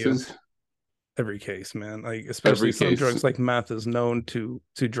all cases. Every case, man. Like especially some drugs like meth is known to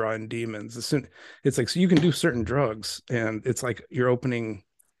draw in demons. It's like, so you can do certain drugs, and it's like you're opening.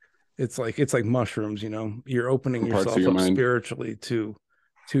 It's like mushrooms, You're opening yourself up spiritually to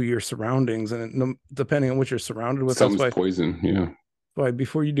your surroundings, and depending on what you're surrounded with, that's poison. Yeah. But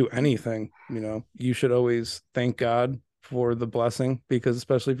before you do anything, you should always thank God for the blessing, because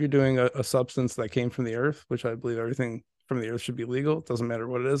especially if you're doing a substance that came from the earth, which I believe everything from the earth should be legal. It doesn't matter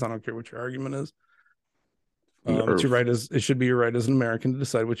what it is. I don't care what your argument is. It's your right it should be your right as an American to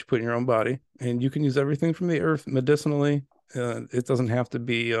decide what you put in your own body, and you can use everything from the earth medicinally. It doesn't have to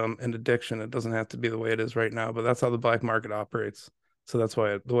be an addiction. It doesn't have to be the way it is right now, but that's how the black market operates. So that's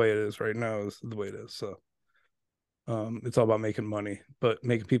why the way it is right now is the way it is. So it's all about making money, but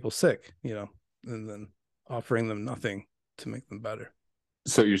making people sick, and then offering them nothing to make them better.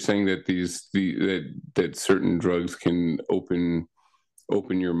 So you're saying that that certain drugs can open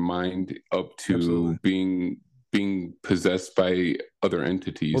your mind up to Absolutely. being possessed by other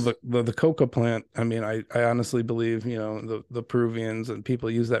entities. Well, the coca plant, I mean, I honestly believe, the Peruvians and people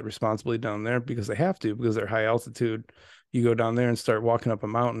use that responsibly down there because they have to, because they're high altitude. You go down there and start walking up a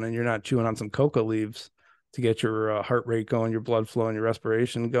mountain, and you're not chewing on some coca leaves to get your heart rate going, your blood flow, and your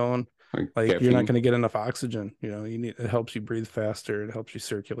respiration going. Like you're not going to get enough oxygen. It helps you breathe faster. It helps you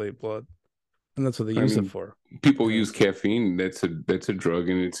circulate blood, and that's what they use it for. People use caffeine. That's a drug,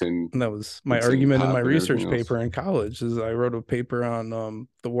 and it's in. And that was my argument in my research paper in college. Is I wrote a paper on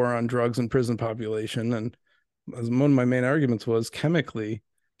the war on drugs and prison population, and one of my main arguments was chemically,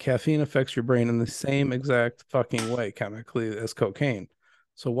 caffeine affects your brain in the same exact fucking way chemically as cocaine.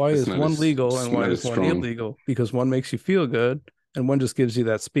 So why is one legal and why is one illegal? Because one makes you feel good, and one just gives you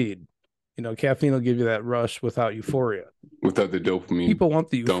that speed. Caffeine will give you that rush without euphoria. Without the dopamine. People want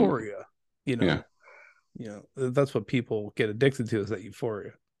the euphoria. Yeah. That's what people get addicted to, is that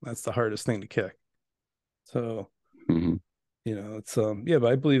euphoria. That's the hardest thing to kick. So, it's but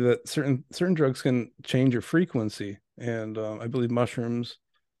I believe that certain drugs can change your frequency, and I believe mushrooms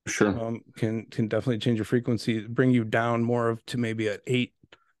can definitely change your frequency, bring you down more of to maybe an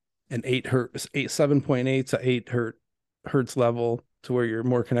 7.8 to 8 hertz level, to where you're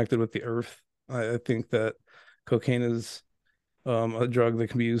more connected with the earth. I think that cocaine is a drug that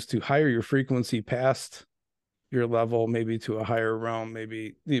can be used to higher your frequency past your level, maybe to a higher realm.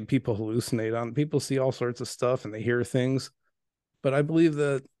 Maybe people hallucinate on, people see all sorts of stuff and they hear things. But I believe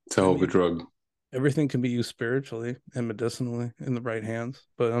that it's a hell of a drug. Everything can be used spiritually and medicinally in the right hands.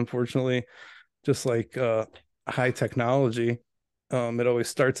 But unfortunately, just like high technology, it always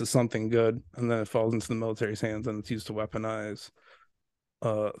starts as something good, and then it falls into the military's hands, and it's used to weaponize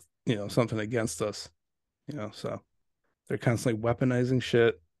something against us. So they're constantly weaponizing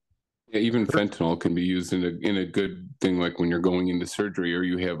shit. Yeah, even fentanyl can be used in a good thing, like when you're going into surgery, or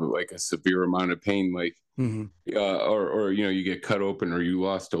you have like a severe amount of pain, like or you get cut open, or you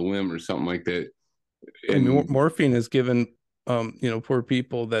lost a limb or something like that. And morphine is given poor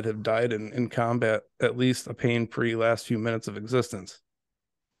people that have died in combat at least a pain-free last few minutes of existence.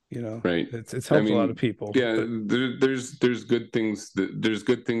 Right. It's helped a lot of people. Yeah, there's good things. There's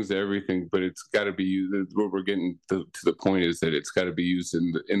good things to everything, but it's got to be used. What we're getting to the point is that it's got to be used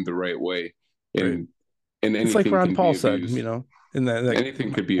in the right way. And anything, it's like Ron Paul said, in that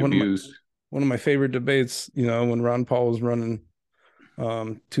anything could be abused. One of my favorite debates, when Ron Paul was running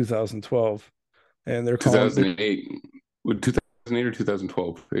 2012, and they're calling 2008. 2008 or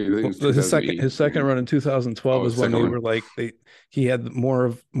 2012. I think it was his second run in 2012 is when they were like he had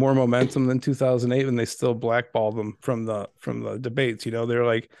more momentum than 2008, and they still blackballed him from the debates. They're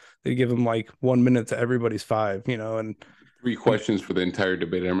like, they give him like 1 minute to everybody's 5, and 3 questions for the entire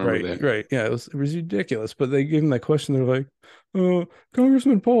debate. I remember that. Right. Yeah, it was ridiculous. But they gave him that question. They're like,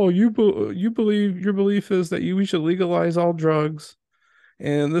 Congressman Paul, you believe, your belief is that we should legalize all drugs,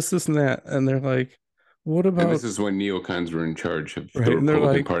 and this and that. And they're like, what about? And this is when neocons were in charge of the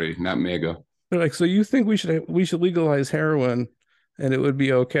Republican Party, not MAGA. They're like, so you think we should legalize heroin, and it would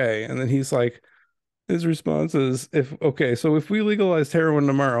be okay? And then he's like, his response is, so if we legalized heroin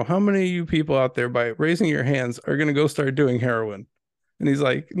tomorrow, how many of you people out there, by raising your hands, are going to go start doing heroin? And he's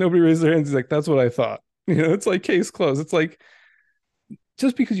like, nobody raised their hands. He's like, that's what I thought. It's like case closed. It's like,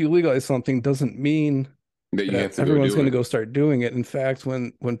 just because you legalize something doesn't mean that everyone's going to go start doing it. In fact,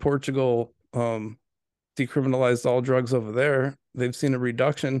 when Portugal decriminalized all drugs over there, they've seen a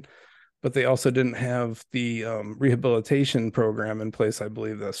reduction, but they also didn't have the rehabilitation program in place, I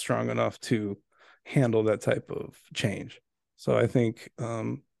believe, that's strong enough to handle that type of change. So I think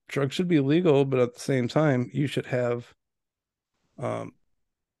drugs should be legal, but at the same time, you should have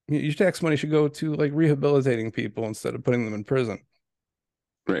your tax money should go to like rehabilitating people instead of putting them in prison.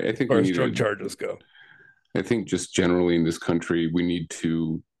 Right. I think as far as drug charges go. I think just generally in this country, we need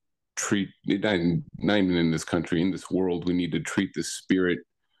to treat, not even in this country, in this world, we need to treat the spirit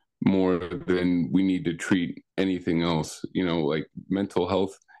more than we need to treat anything else. Like mental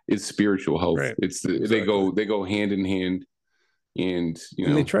health is spiritual health. Right. They go hand in hand. And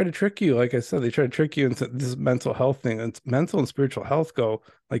they try to trick you. Like I said, they try to trick you into this mental health thing. And mental and spiritual health go,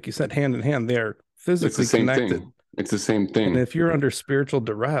 like you said, hand in hand. They're physically connected. It's the same thing. And if you're under spiritual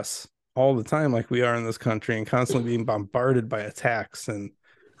duress all the time, like we are in this country, and constantly being bombarded by attacks and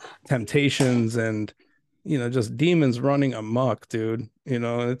temptations and just demons running amok, dude,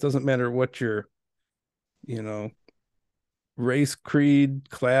 it doesn't matter what your race, creed,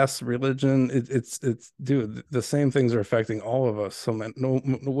 class, religion, it's dude, the same things are affecting all of us. So man,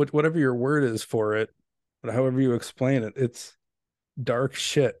 whatever your word is for it, but however you explain it, it's dark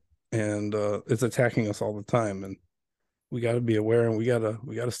shit, and it's attacking us all the time. And we got to be aware, and we got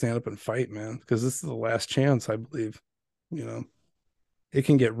to stand up and fight, man, because this is the last chance, I believe. It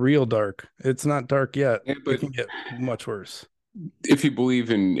can get real dark. It's not dark yet, but it can get much worse. If you believe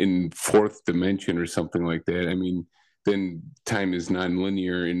in fourth dimension or something like that, I mean, then time is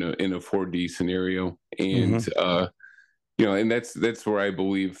non-linear in a 4D scenario, and and that's where I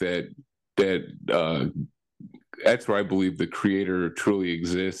believe that's where I believe the creator truly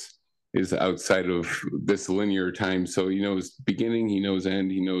exists, is outside of this linear time. So he knows beginning, he knows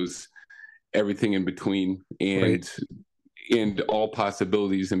end, he knows everything in between, and all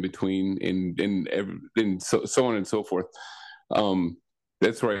possibilities in between, and so on and so forth.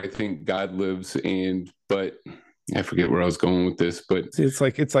 That's where I think God lives, but I forget where I was going with this. But see, it's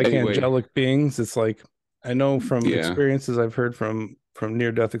like anyway, angelic beings. It's like I know from experiences I've heard from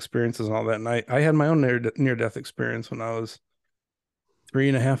near death experiences and all that. And I had my own near death experience when I was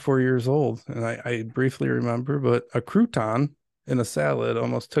 3.5, 4 years old, and I briefly remember. But a crouton in a salad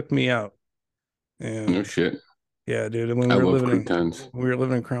almost took me out. And no shit. Yeah, dude. And I love croutons. when we were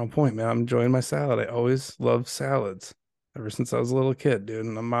living in Crown Point, man, I'm enjoying my salad. I always loved salads ever since I was a little kid, dude.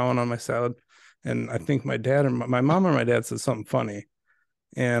 And I'm mowing on my salad. And I think my dad or my mom or my dad said something funny.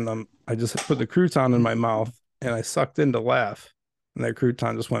 And I just put the crouton in my mouth and I sucked in to laugh. And that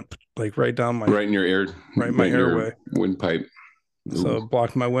crouton just went like right down my right in your ear, right in my airway, windpipe. So it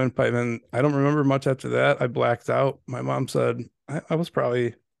blocked my windpipe. And I don't remember much after that. I blacked out. My mom said I was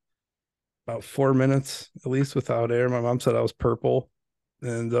probably about 4 minutes at least without air. My mom said I was purple.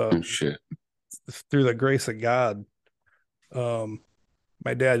 And oh, shit. Through the grace of God,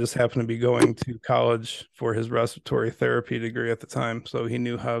 my dad just happened to be going to college for his respiratory therapy degree at the time. So he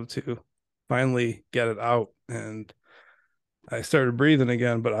knew how to finally get it out. And I started breathing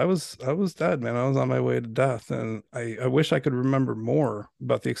again, but I was dead, man. I was on my way to death. And I wish I could remember more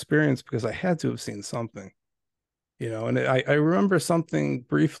about the experience because I had to have seen something, and I remember something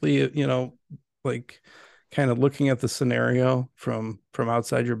briefly, like kind of looking at the scenario from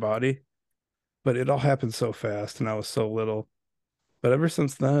outside your body, but it all happened so fast and I was so little. But ever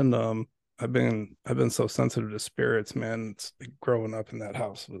since then, I've been so sensitive to spirits, man. It's like growing up in that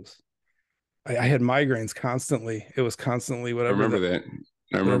house was I had migraines constantly. It was constantly I remember that.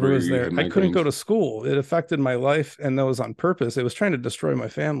 I remember whatever was you there. had I couldn't go migraines. to school. It affected my life, and that was on purpose. It was trying to destroy my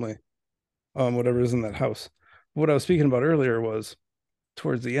family. Whatever was in that house. What I was speaking about earlier was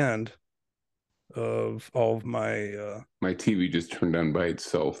towards the end of all of my My TV just turned on by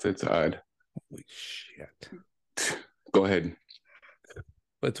itself. That's odd. holy shit. Go ahead.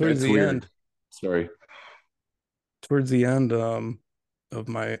 But towards That's the weird. end, Sorry. towards the end of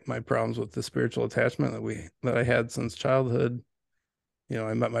my problems with the spiritual attachment that I had since childhood,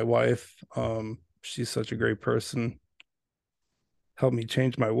 I met my wife. She's such a great person, helped me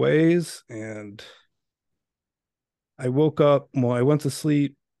change my ways, and I woke up, well, I went to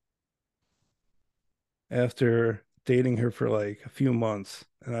sleep after dating her for like a few months,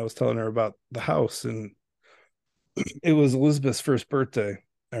 and I was telling her about the house, and it was Elizabeth's first birthday,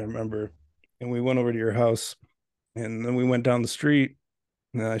 I remember. And we went over to your house, and then we went down the street,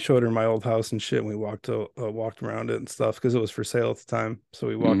 and I showed her my old house and shit, and we walked around it and stuff because it was for sale at the time. So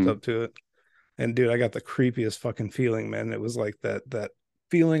we walked up to it, and dude, I got the creepiest fucking feeling, man. It was like that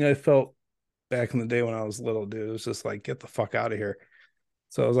feeling I felt back in the day when I was little, dude. It was just like, get the fuck out of here.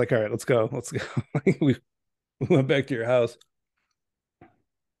 So I was like, all right, let's go. we went back to your house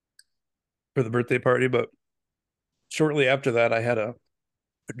for the birthday party, but shortly after that, I had a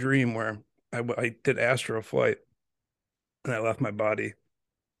dream where I did astral flight and I left my body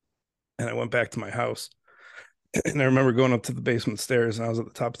and I went back to my house. And I remember going up to the basement stairs and I was at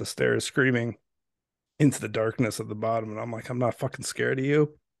the top of the stairs screaming into the darkness at the bottom. And I'm like, I'm not fucking scared of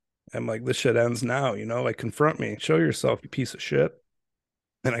you. I'm like, this shit ends now, like confront me, show yourself, you piece of shit.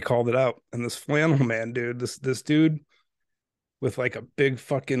 And I called it out. And this flannel man, dude, this dude with like a big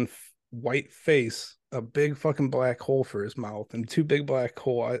fucking white face, a big fucking black hole for his mouth, and two big black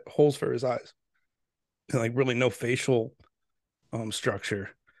holes for his eyes, and like really no facial structure.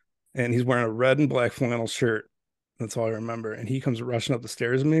 And he's wearing a red and black flannel shirt. That's all I remember. And he comes rushing up the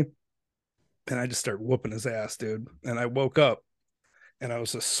stairs at me, and I just start whooping his ass, dude. And I woke up, and I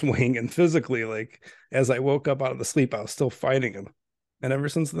was just swinging physically. Like as I woke up out of the sleep, I was still fighting him. And ever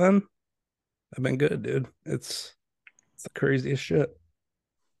since then, I've been good, dude. It's the craziest shit.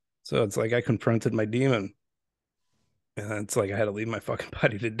 So it's like I confronted my demon, and it's like I had to leave my fucking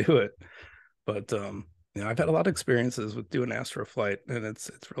body to do it. But I've had a lot of experiences with doing astral flight, and it's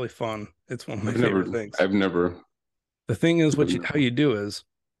really fun. It's one of my favorite things. I've never. The thing is, how you do is,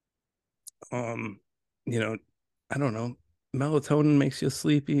 I don't know. Melatonin makes you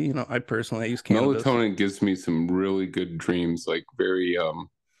sleepy. I personally use cannabis. Melatonin gives me some really good dreams, like very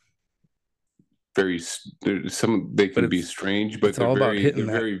they can be strange, but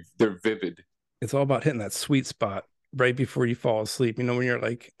they're vivid. It's all about hitting that sweet spot right before you fall asleep. When you're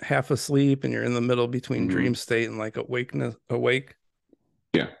like half asleep and you're in the middle between dream state and like awake.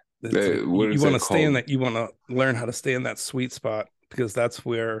 Yeah. You want to stay in that. You want to learn how to stay in that sweet spot because that's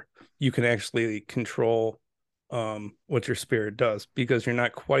where you can actually control what your spirit does because you're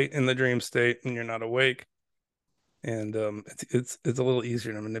not quite in the dream state and you're not awake. And it's a little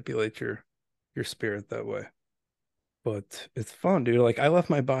easier to manipulate your spirit that way. But it's fun, dude. Like I left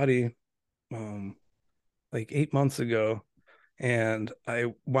my body like 8 months ago and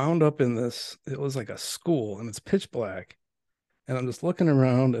I wound up in this, it was like a school and it's pitch black. and I'm just looking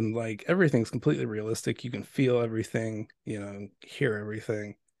around, and like everything's completely realistic. You can feel everything, hear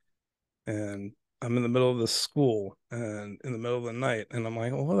everything. And I'm in the middle of this school and in the middle of the night, and I'm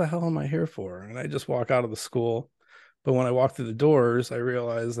like, well, what the hell am I here for? And I just walk out of the school. But when I walk through the doors, I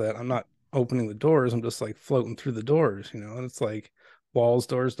realize that I'm not opening the doors. I'm just like floating through the doors, and it's like walls,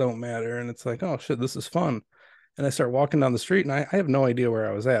 doors don't matter. And it's like, oh shit, this is fun. And I start walking down the street, and I have no idea where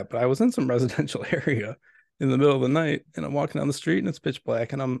I was at, but I was in some residential area in the middle of the night, and I'm walking down the street and it's pitch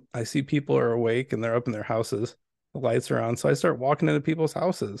black, and I see people are awake and they're up in their houses. The lights are on. So I start walking into people's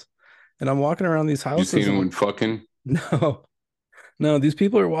houses, and I'm walking around these You see houses and anyone fucking? no, no, these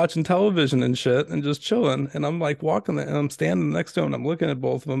people are watching television and shit and just chilling. And I'm like walking there, and I'm standing next to them. And I'm looking at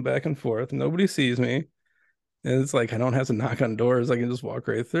both of them back and forth. Nobody sees me. And it's like I don't have to knock on doors. I can just walk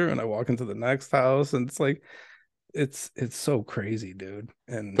right through, and I walk into the next house. And it's like it's so crazy, dude.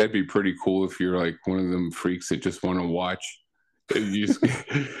 And that'd be pretty cool if you're like one of them freaks that just want to watch. You just be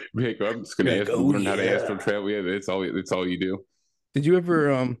like, I'm just gonna learn how to astral travel. Yeah, that's all you do. Did you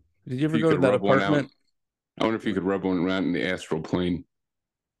ever go to that apartment? I wonder if you could rub one around in the astral plane.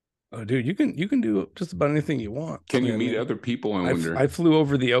 Oh, dude, you can do just about anything you want. Can you meet other people? I wonder. I flew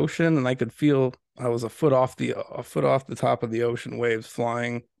over the ocean, and I could feel I was a foot off the top of the ocean waves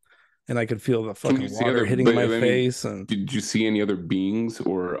flying, and I could feel the fucking water hitting my face. And did you see any other beings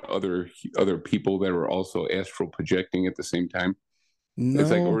or other people that were also astral projecting at the same time? No, it's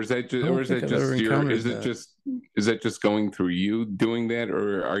like, or is that just going through you doing that,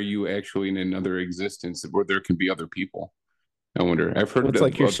 or are you actually in another existence where there can be other people? I wonder. I've heard it's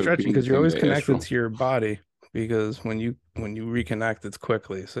like you're stretching because you're always connected to your body, because when you reconnect, it's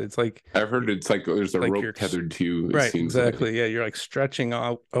quickly. So it's like I've heard it's like there's a rope tethered to you. Right, exactly. Yeah, you're like stretching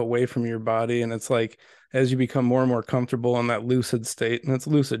out away from your body, and it's like as you become more and more comfortable in that lucid state, and it's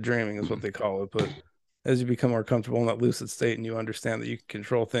lucid dreaming is what they call it, but as you become more comfortable in that lucid state and you understand that you can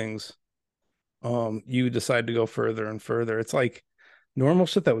control things, you decide to go further and further. It's like normal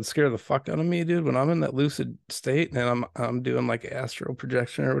shit that would scare the fuck out of me, dude, when I'm in that lucid state and I'm doing like astral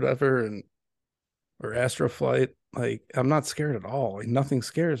projection or whatever, or astral flight, like I'm not scared at all. Like nothing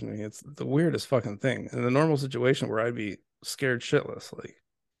scares me. It's the weirdest fucking thing. In a normal situation where I'd be scared shitless, like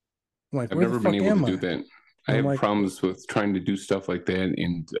I'm like, I've never been able to do that. I have problems with trying to do stuff like that,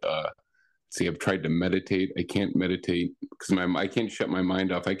 and I've tried to meditate. I can't meditate because I can't shut my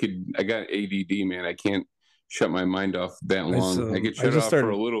mind off. I got ADD, man. I can't shut my mind off that long. I get shut off for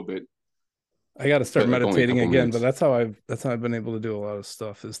a little bit. I got to start meditating again, but that's how I've been able to do a lot of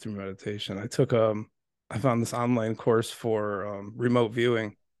stuff is through meditation. I found this online course for remote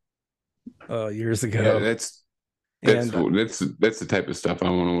viewing years ago. Yeah, that's the type of stuff I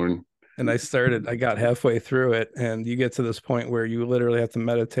want to learn. And I got halfway through it, and you get to this point where you literally have to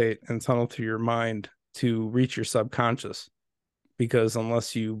meditate and tunnel through your mind to reach your subconscious. Because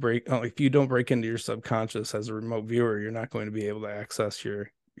if you don't break into your subconscious as a remote viewer, you're not going to be able to access your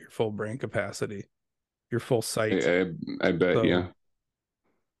full brain capacity, your full sight. I bet, so, yeah.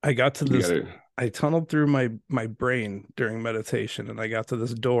 I got to this. I tunneled through my brain during meditation, and I got to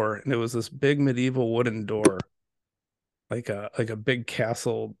this door, and it was this big medieval wooden door, like a big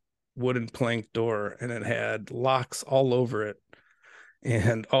castle wooden plank door, and it had locks all over it.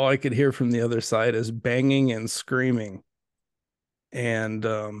 And all I could hear from the other side is banging and screaming. And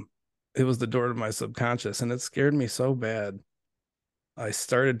it was the door to my subconscious, and it scared me so bad. I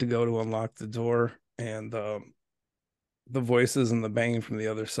started to go to unlock the door, and the voices and the banging from the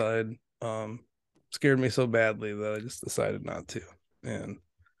other side scared me so badly that I just decided not to. And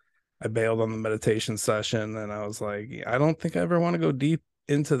I bailed on the meditation session, and I was like, I don't think I ever want to go deep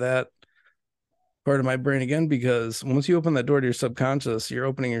into that part of my brain again, because once you open that door to your subconscious, you're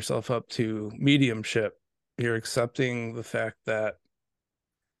opening yourself up to mediumship. You're accepting the fact that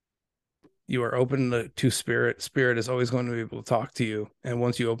you are open to spirit. Spirit is always going to be able to talk to you. And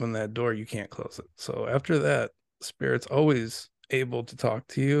once you open that door, you can't close it. So after that, spirit's always able to talk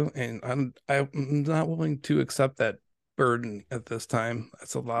to you. And I'm not willing to accept that burden at this time.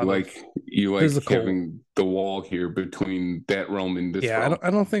 That's a lot having the wall here between that realm and this realm. I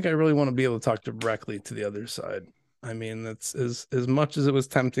don't think I really want to be able to talk directly to the other side. I mean, that's as much as it was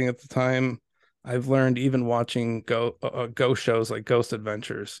tempting at the time. I've learned, even watching ghost shows like Ghost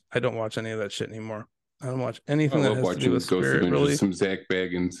Adventures, I don't watch any of that shit anymore. I don't watch anything that has to do with spirit. Really, some Zach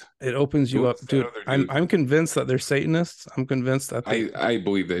Baggins. It opens you up, dude. I'm convinced that they're Satanists. I'm convinced that I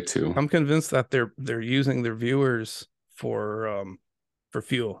believe that too. I'm convinced that they're using their viewers for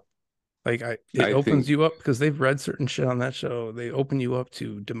fuel. Like it opens you up because they've read certain shit on that show. They open you up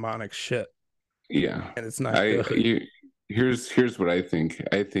to demonic shit. Yeah, and it's not good. Here's what I think.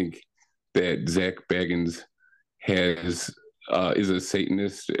 I think that Zach Baggins has is a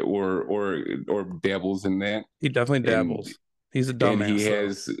Satanist or dabbles in that. He definitely dabbles. He's a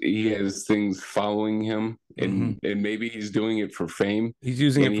dumbass. And he has things following him, and maybe he's doing it for fame. He's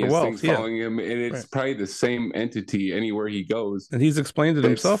using it for wealth. Things following him, and it's probably the same entity anywhere he goes. And he's explained it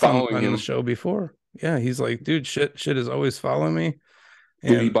himself on the show before. Yeah, he's like, dude, shit is always following me.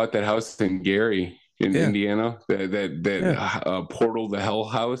 And dude, he bought that house in Gary in Indiana, that portal to hell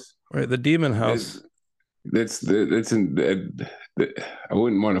house, right? The demon house. That's I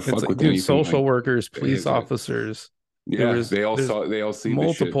wouldn't want to fuck with anything. Social workers, police officers. Yeah, they all see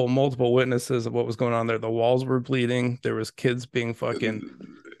multiple witnesses of what was going on there. The walls were bleeding. There was kids being fucking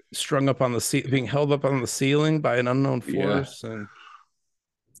strung up on being held up on the ceiling by an unknown force, and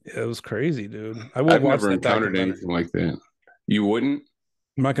it was crazy, dude. I've never encountered anything like that. You wouldn't?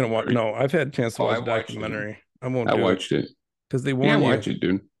 I'm not gonna watch. No, I've had a chance to watch a documentary. I won't. I watched it because they warned you. Watch it,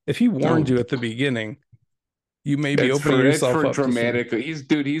 dude. If he warned you at the beginning, you may be opening yourself up dramatic. He's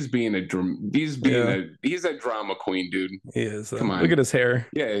being a drama queen, dude. He is. Come on, look at his hair.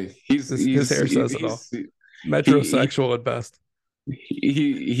 Yeah, his hair says it all. Metrosexual at best.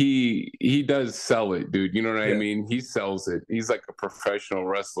 He does sell it, dude. You know what I mean? He sells it. He's like a professional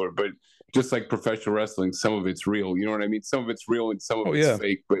wrestler, but just like professional wrestling, some of it's real. You know what I mean? Some of it's real and some of it's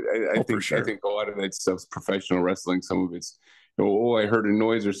fake. But I think a lot of that stuff's professional wrestling. Some of it's I heard a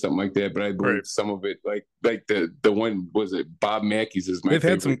noise or something like that, but I believe some of it, like the one, was it Bob Mackey's is my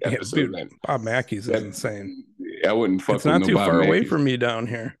favorite episode. Dude, Bob Mackey's is insane. I wouldn't fuck. It's not too far away from me down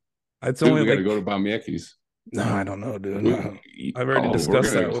here. It's only we got to go to Bob Mackey's. No, I don't know, dude. No. I've already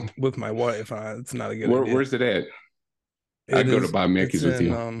discussed that with my wife. It's not a good idea. Where's it at? I'd go to Bob Mackey's with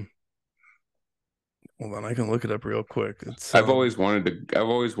you. Hold on, I can look it up real quick. I've always wanted to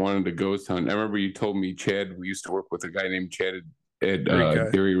ghost hunt. I remember you told me Chad. We used to work with a guy named Chad at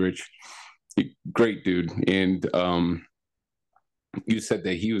Dairy Rich. Great dude, and you said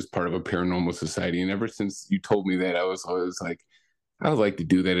that he was part of a paranormal society. And ever since you told me that, I was always like, I would like to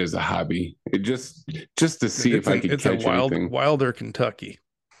do that as a hobby. Just to see if I could catch anything. Wilder, Kentucky.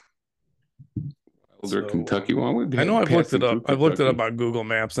 Kentucky. Well, I know I've looked it up. I've looked it up on Google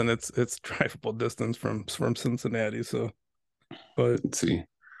Maps, and it's drivable distance from Cincinnati. So, but let's see.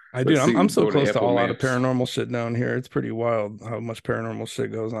 I'm so close to all out of paranormal shit down here. It's pretty wild how much paranormal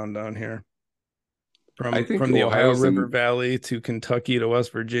shit goes on down here. From the Ohio River Valley to Kentucky to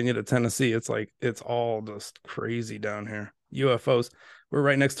West Virginia to Tennessee, it's all just crazy down here. UFOs. We're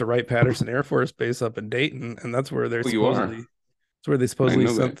right next to Wright-Patterson Air Force Base up in Dayton, and that's where they're supposedly. It's where they supposedly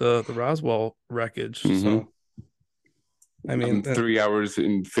sent the Roswell wreckage. Mm-hmm. So, I mean, 3 hours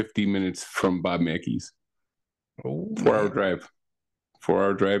and 50 minutes from Bob Mackey's. 4-hour drive.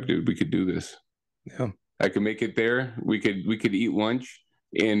 4-hour drive, dude. We could do this. Yeah, I could make it there. We could eat lunch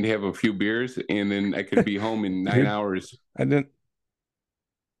and have a few beers, and then I could be home in 9 hours. I didn't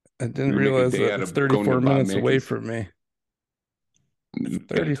realize that it's 34 minutes away from me.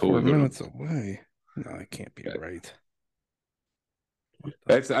 34 minutes away. No, it can't be right.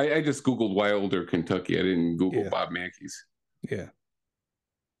 I just Googled Wilder, Kentucky. I didn't Google Bob Mackey's. Yeah.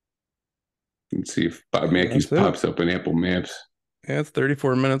 Let's see if Bob Mackey's pops up in Apple Maps. Yeah, it's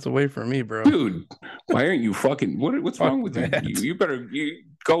 34 minutes away from me, bro. Dude, why aren't you fucking... What's wrong with you? You better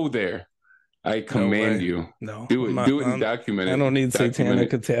go there. I command you. No. Do it and document it. I don't need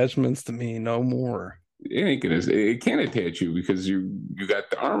satanic attachments to me no more. It can't attach you because you got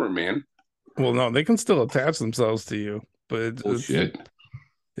the armor, man. Well, no, they can still attach themselves to you, but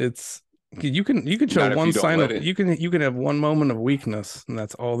it's you can show one sign of you can have one moment of weakness, and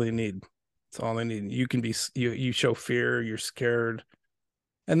that's all they need. That's all they need. You can be you show fear, you're scared,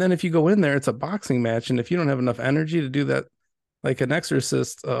 and then if you go in there, it's a boxing match, and if you don't have enough energy to do that, like an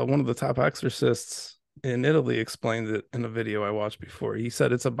exorcist, one of the top exorcists in Italy explained it in a video I watched before. He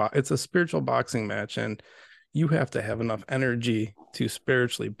said it's a spiritual boxing match, and you have to have enough energy to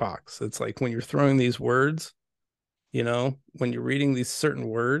spiritually box. It's like when you're throwing these words, when you're reading these certain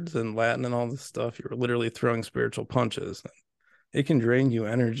words in Latin and all this stuff, you're literally throwing spiritual punches. It can drain you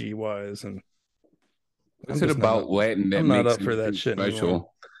energy wise. And what's it about Latin that makes it up for that shit special? Anymore.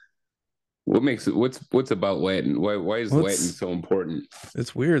 What makes it? What's about Latin? Why is Latin so important?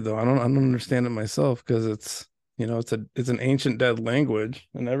 It's weird though. I don't understand it myself because it's it's an ancient dead language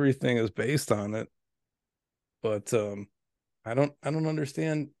and everything is based on it. But I don't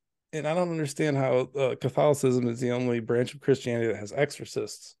understand, and I don't understand how Catholicism is the only branch of Christianity that has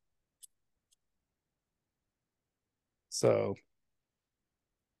exorcists. So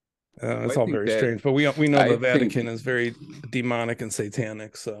it's all very strange. But we know the Vatican is very demonic and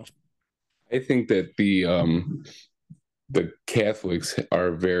satanic. So I think that the Catholics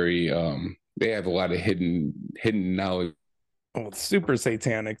are very they have a lot of hidden knowledge Oh, it's super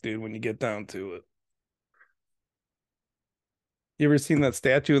satanic, dude, when you get down to it. You ever seen that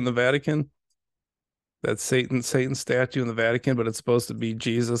statue in the Vatican? That Satan statue in the Vatican, but it's supposed to be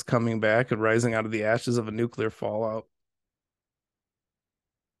Jesus coming back and rising out of the ashes of a nuclear fallout.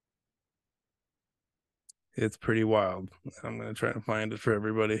 It's pretty wild. I'm gonna try to find it for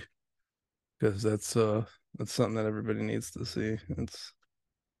everybody because that's something that everybody needs to see. It's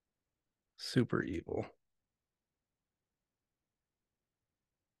super evil.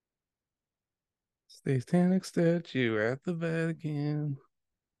 Satanic statue at the Vatican.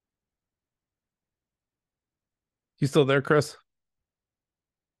 You still there, Chris?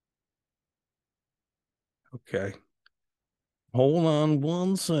 Okay. Hold on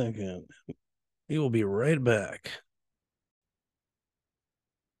 1 second. We will be right back.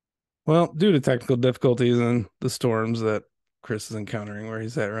 Well, due to technical difficulties and the storms that Chris is encountering where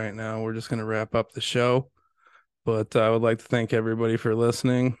he's at right now, we're just going to wrap up the show. But I would like to thank everybody for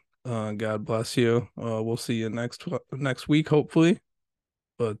listening. God bless you. We'll see you next week, hopefully.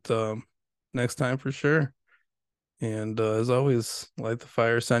 But next time for sure. And as always, light the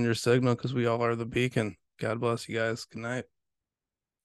fire, send your signal because we all are the beacon. God bless you guys. Good night.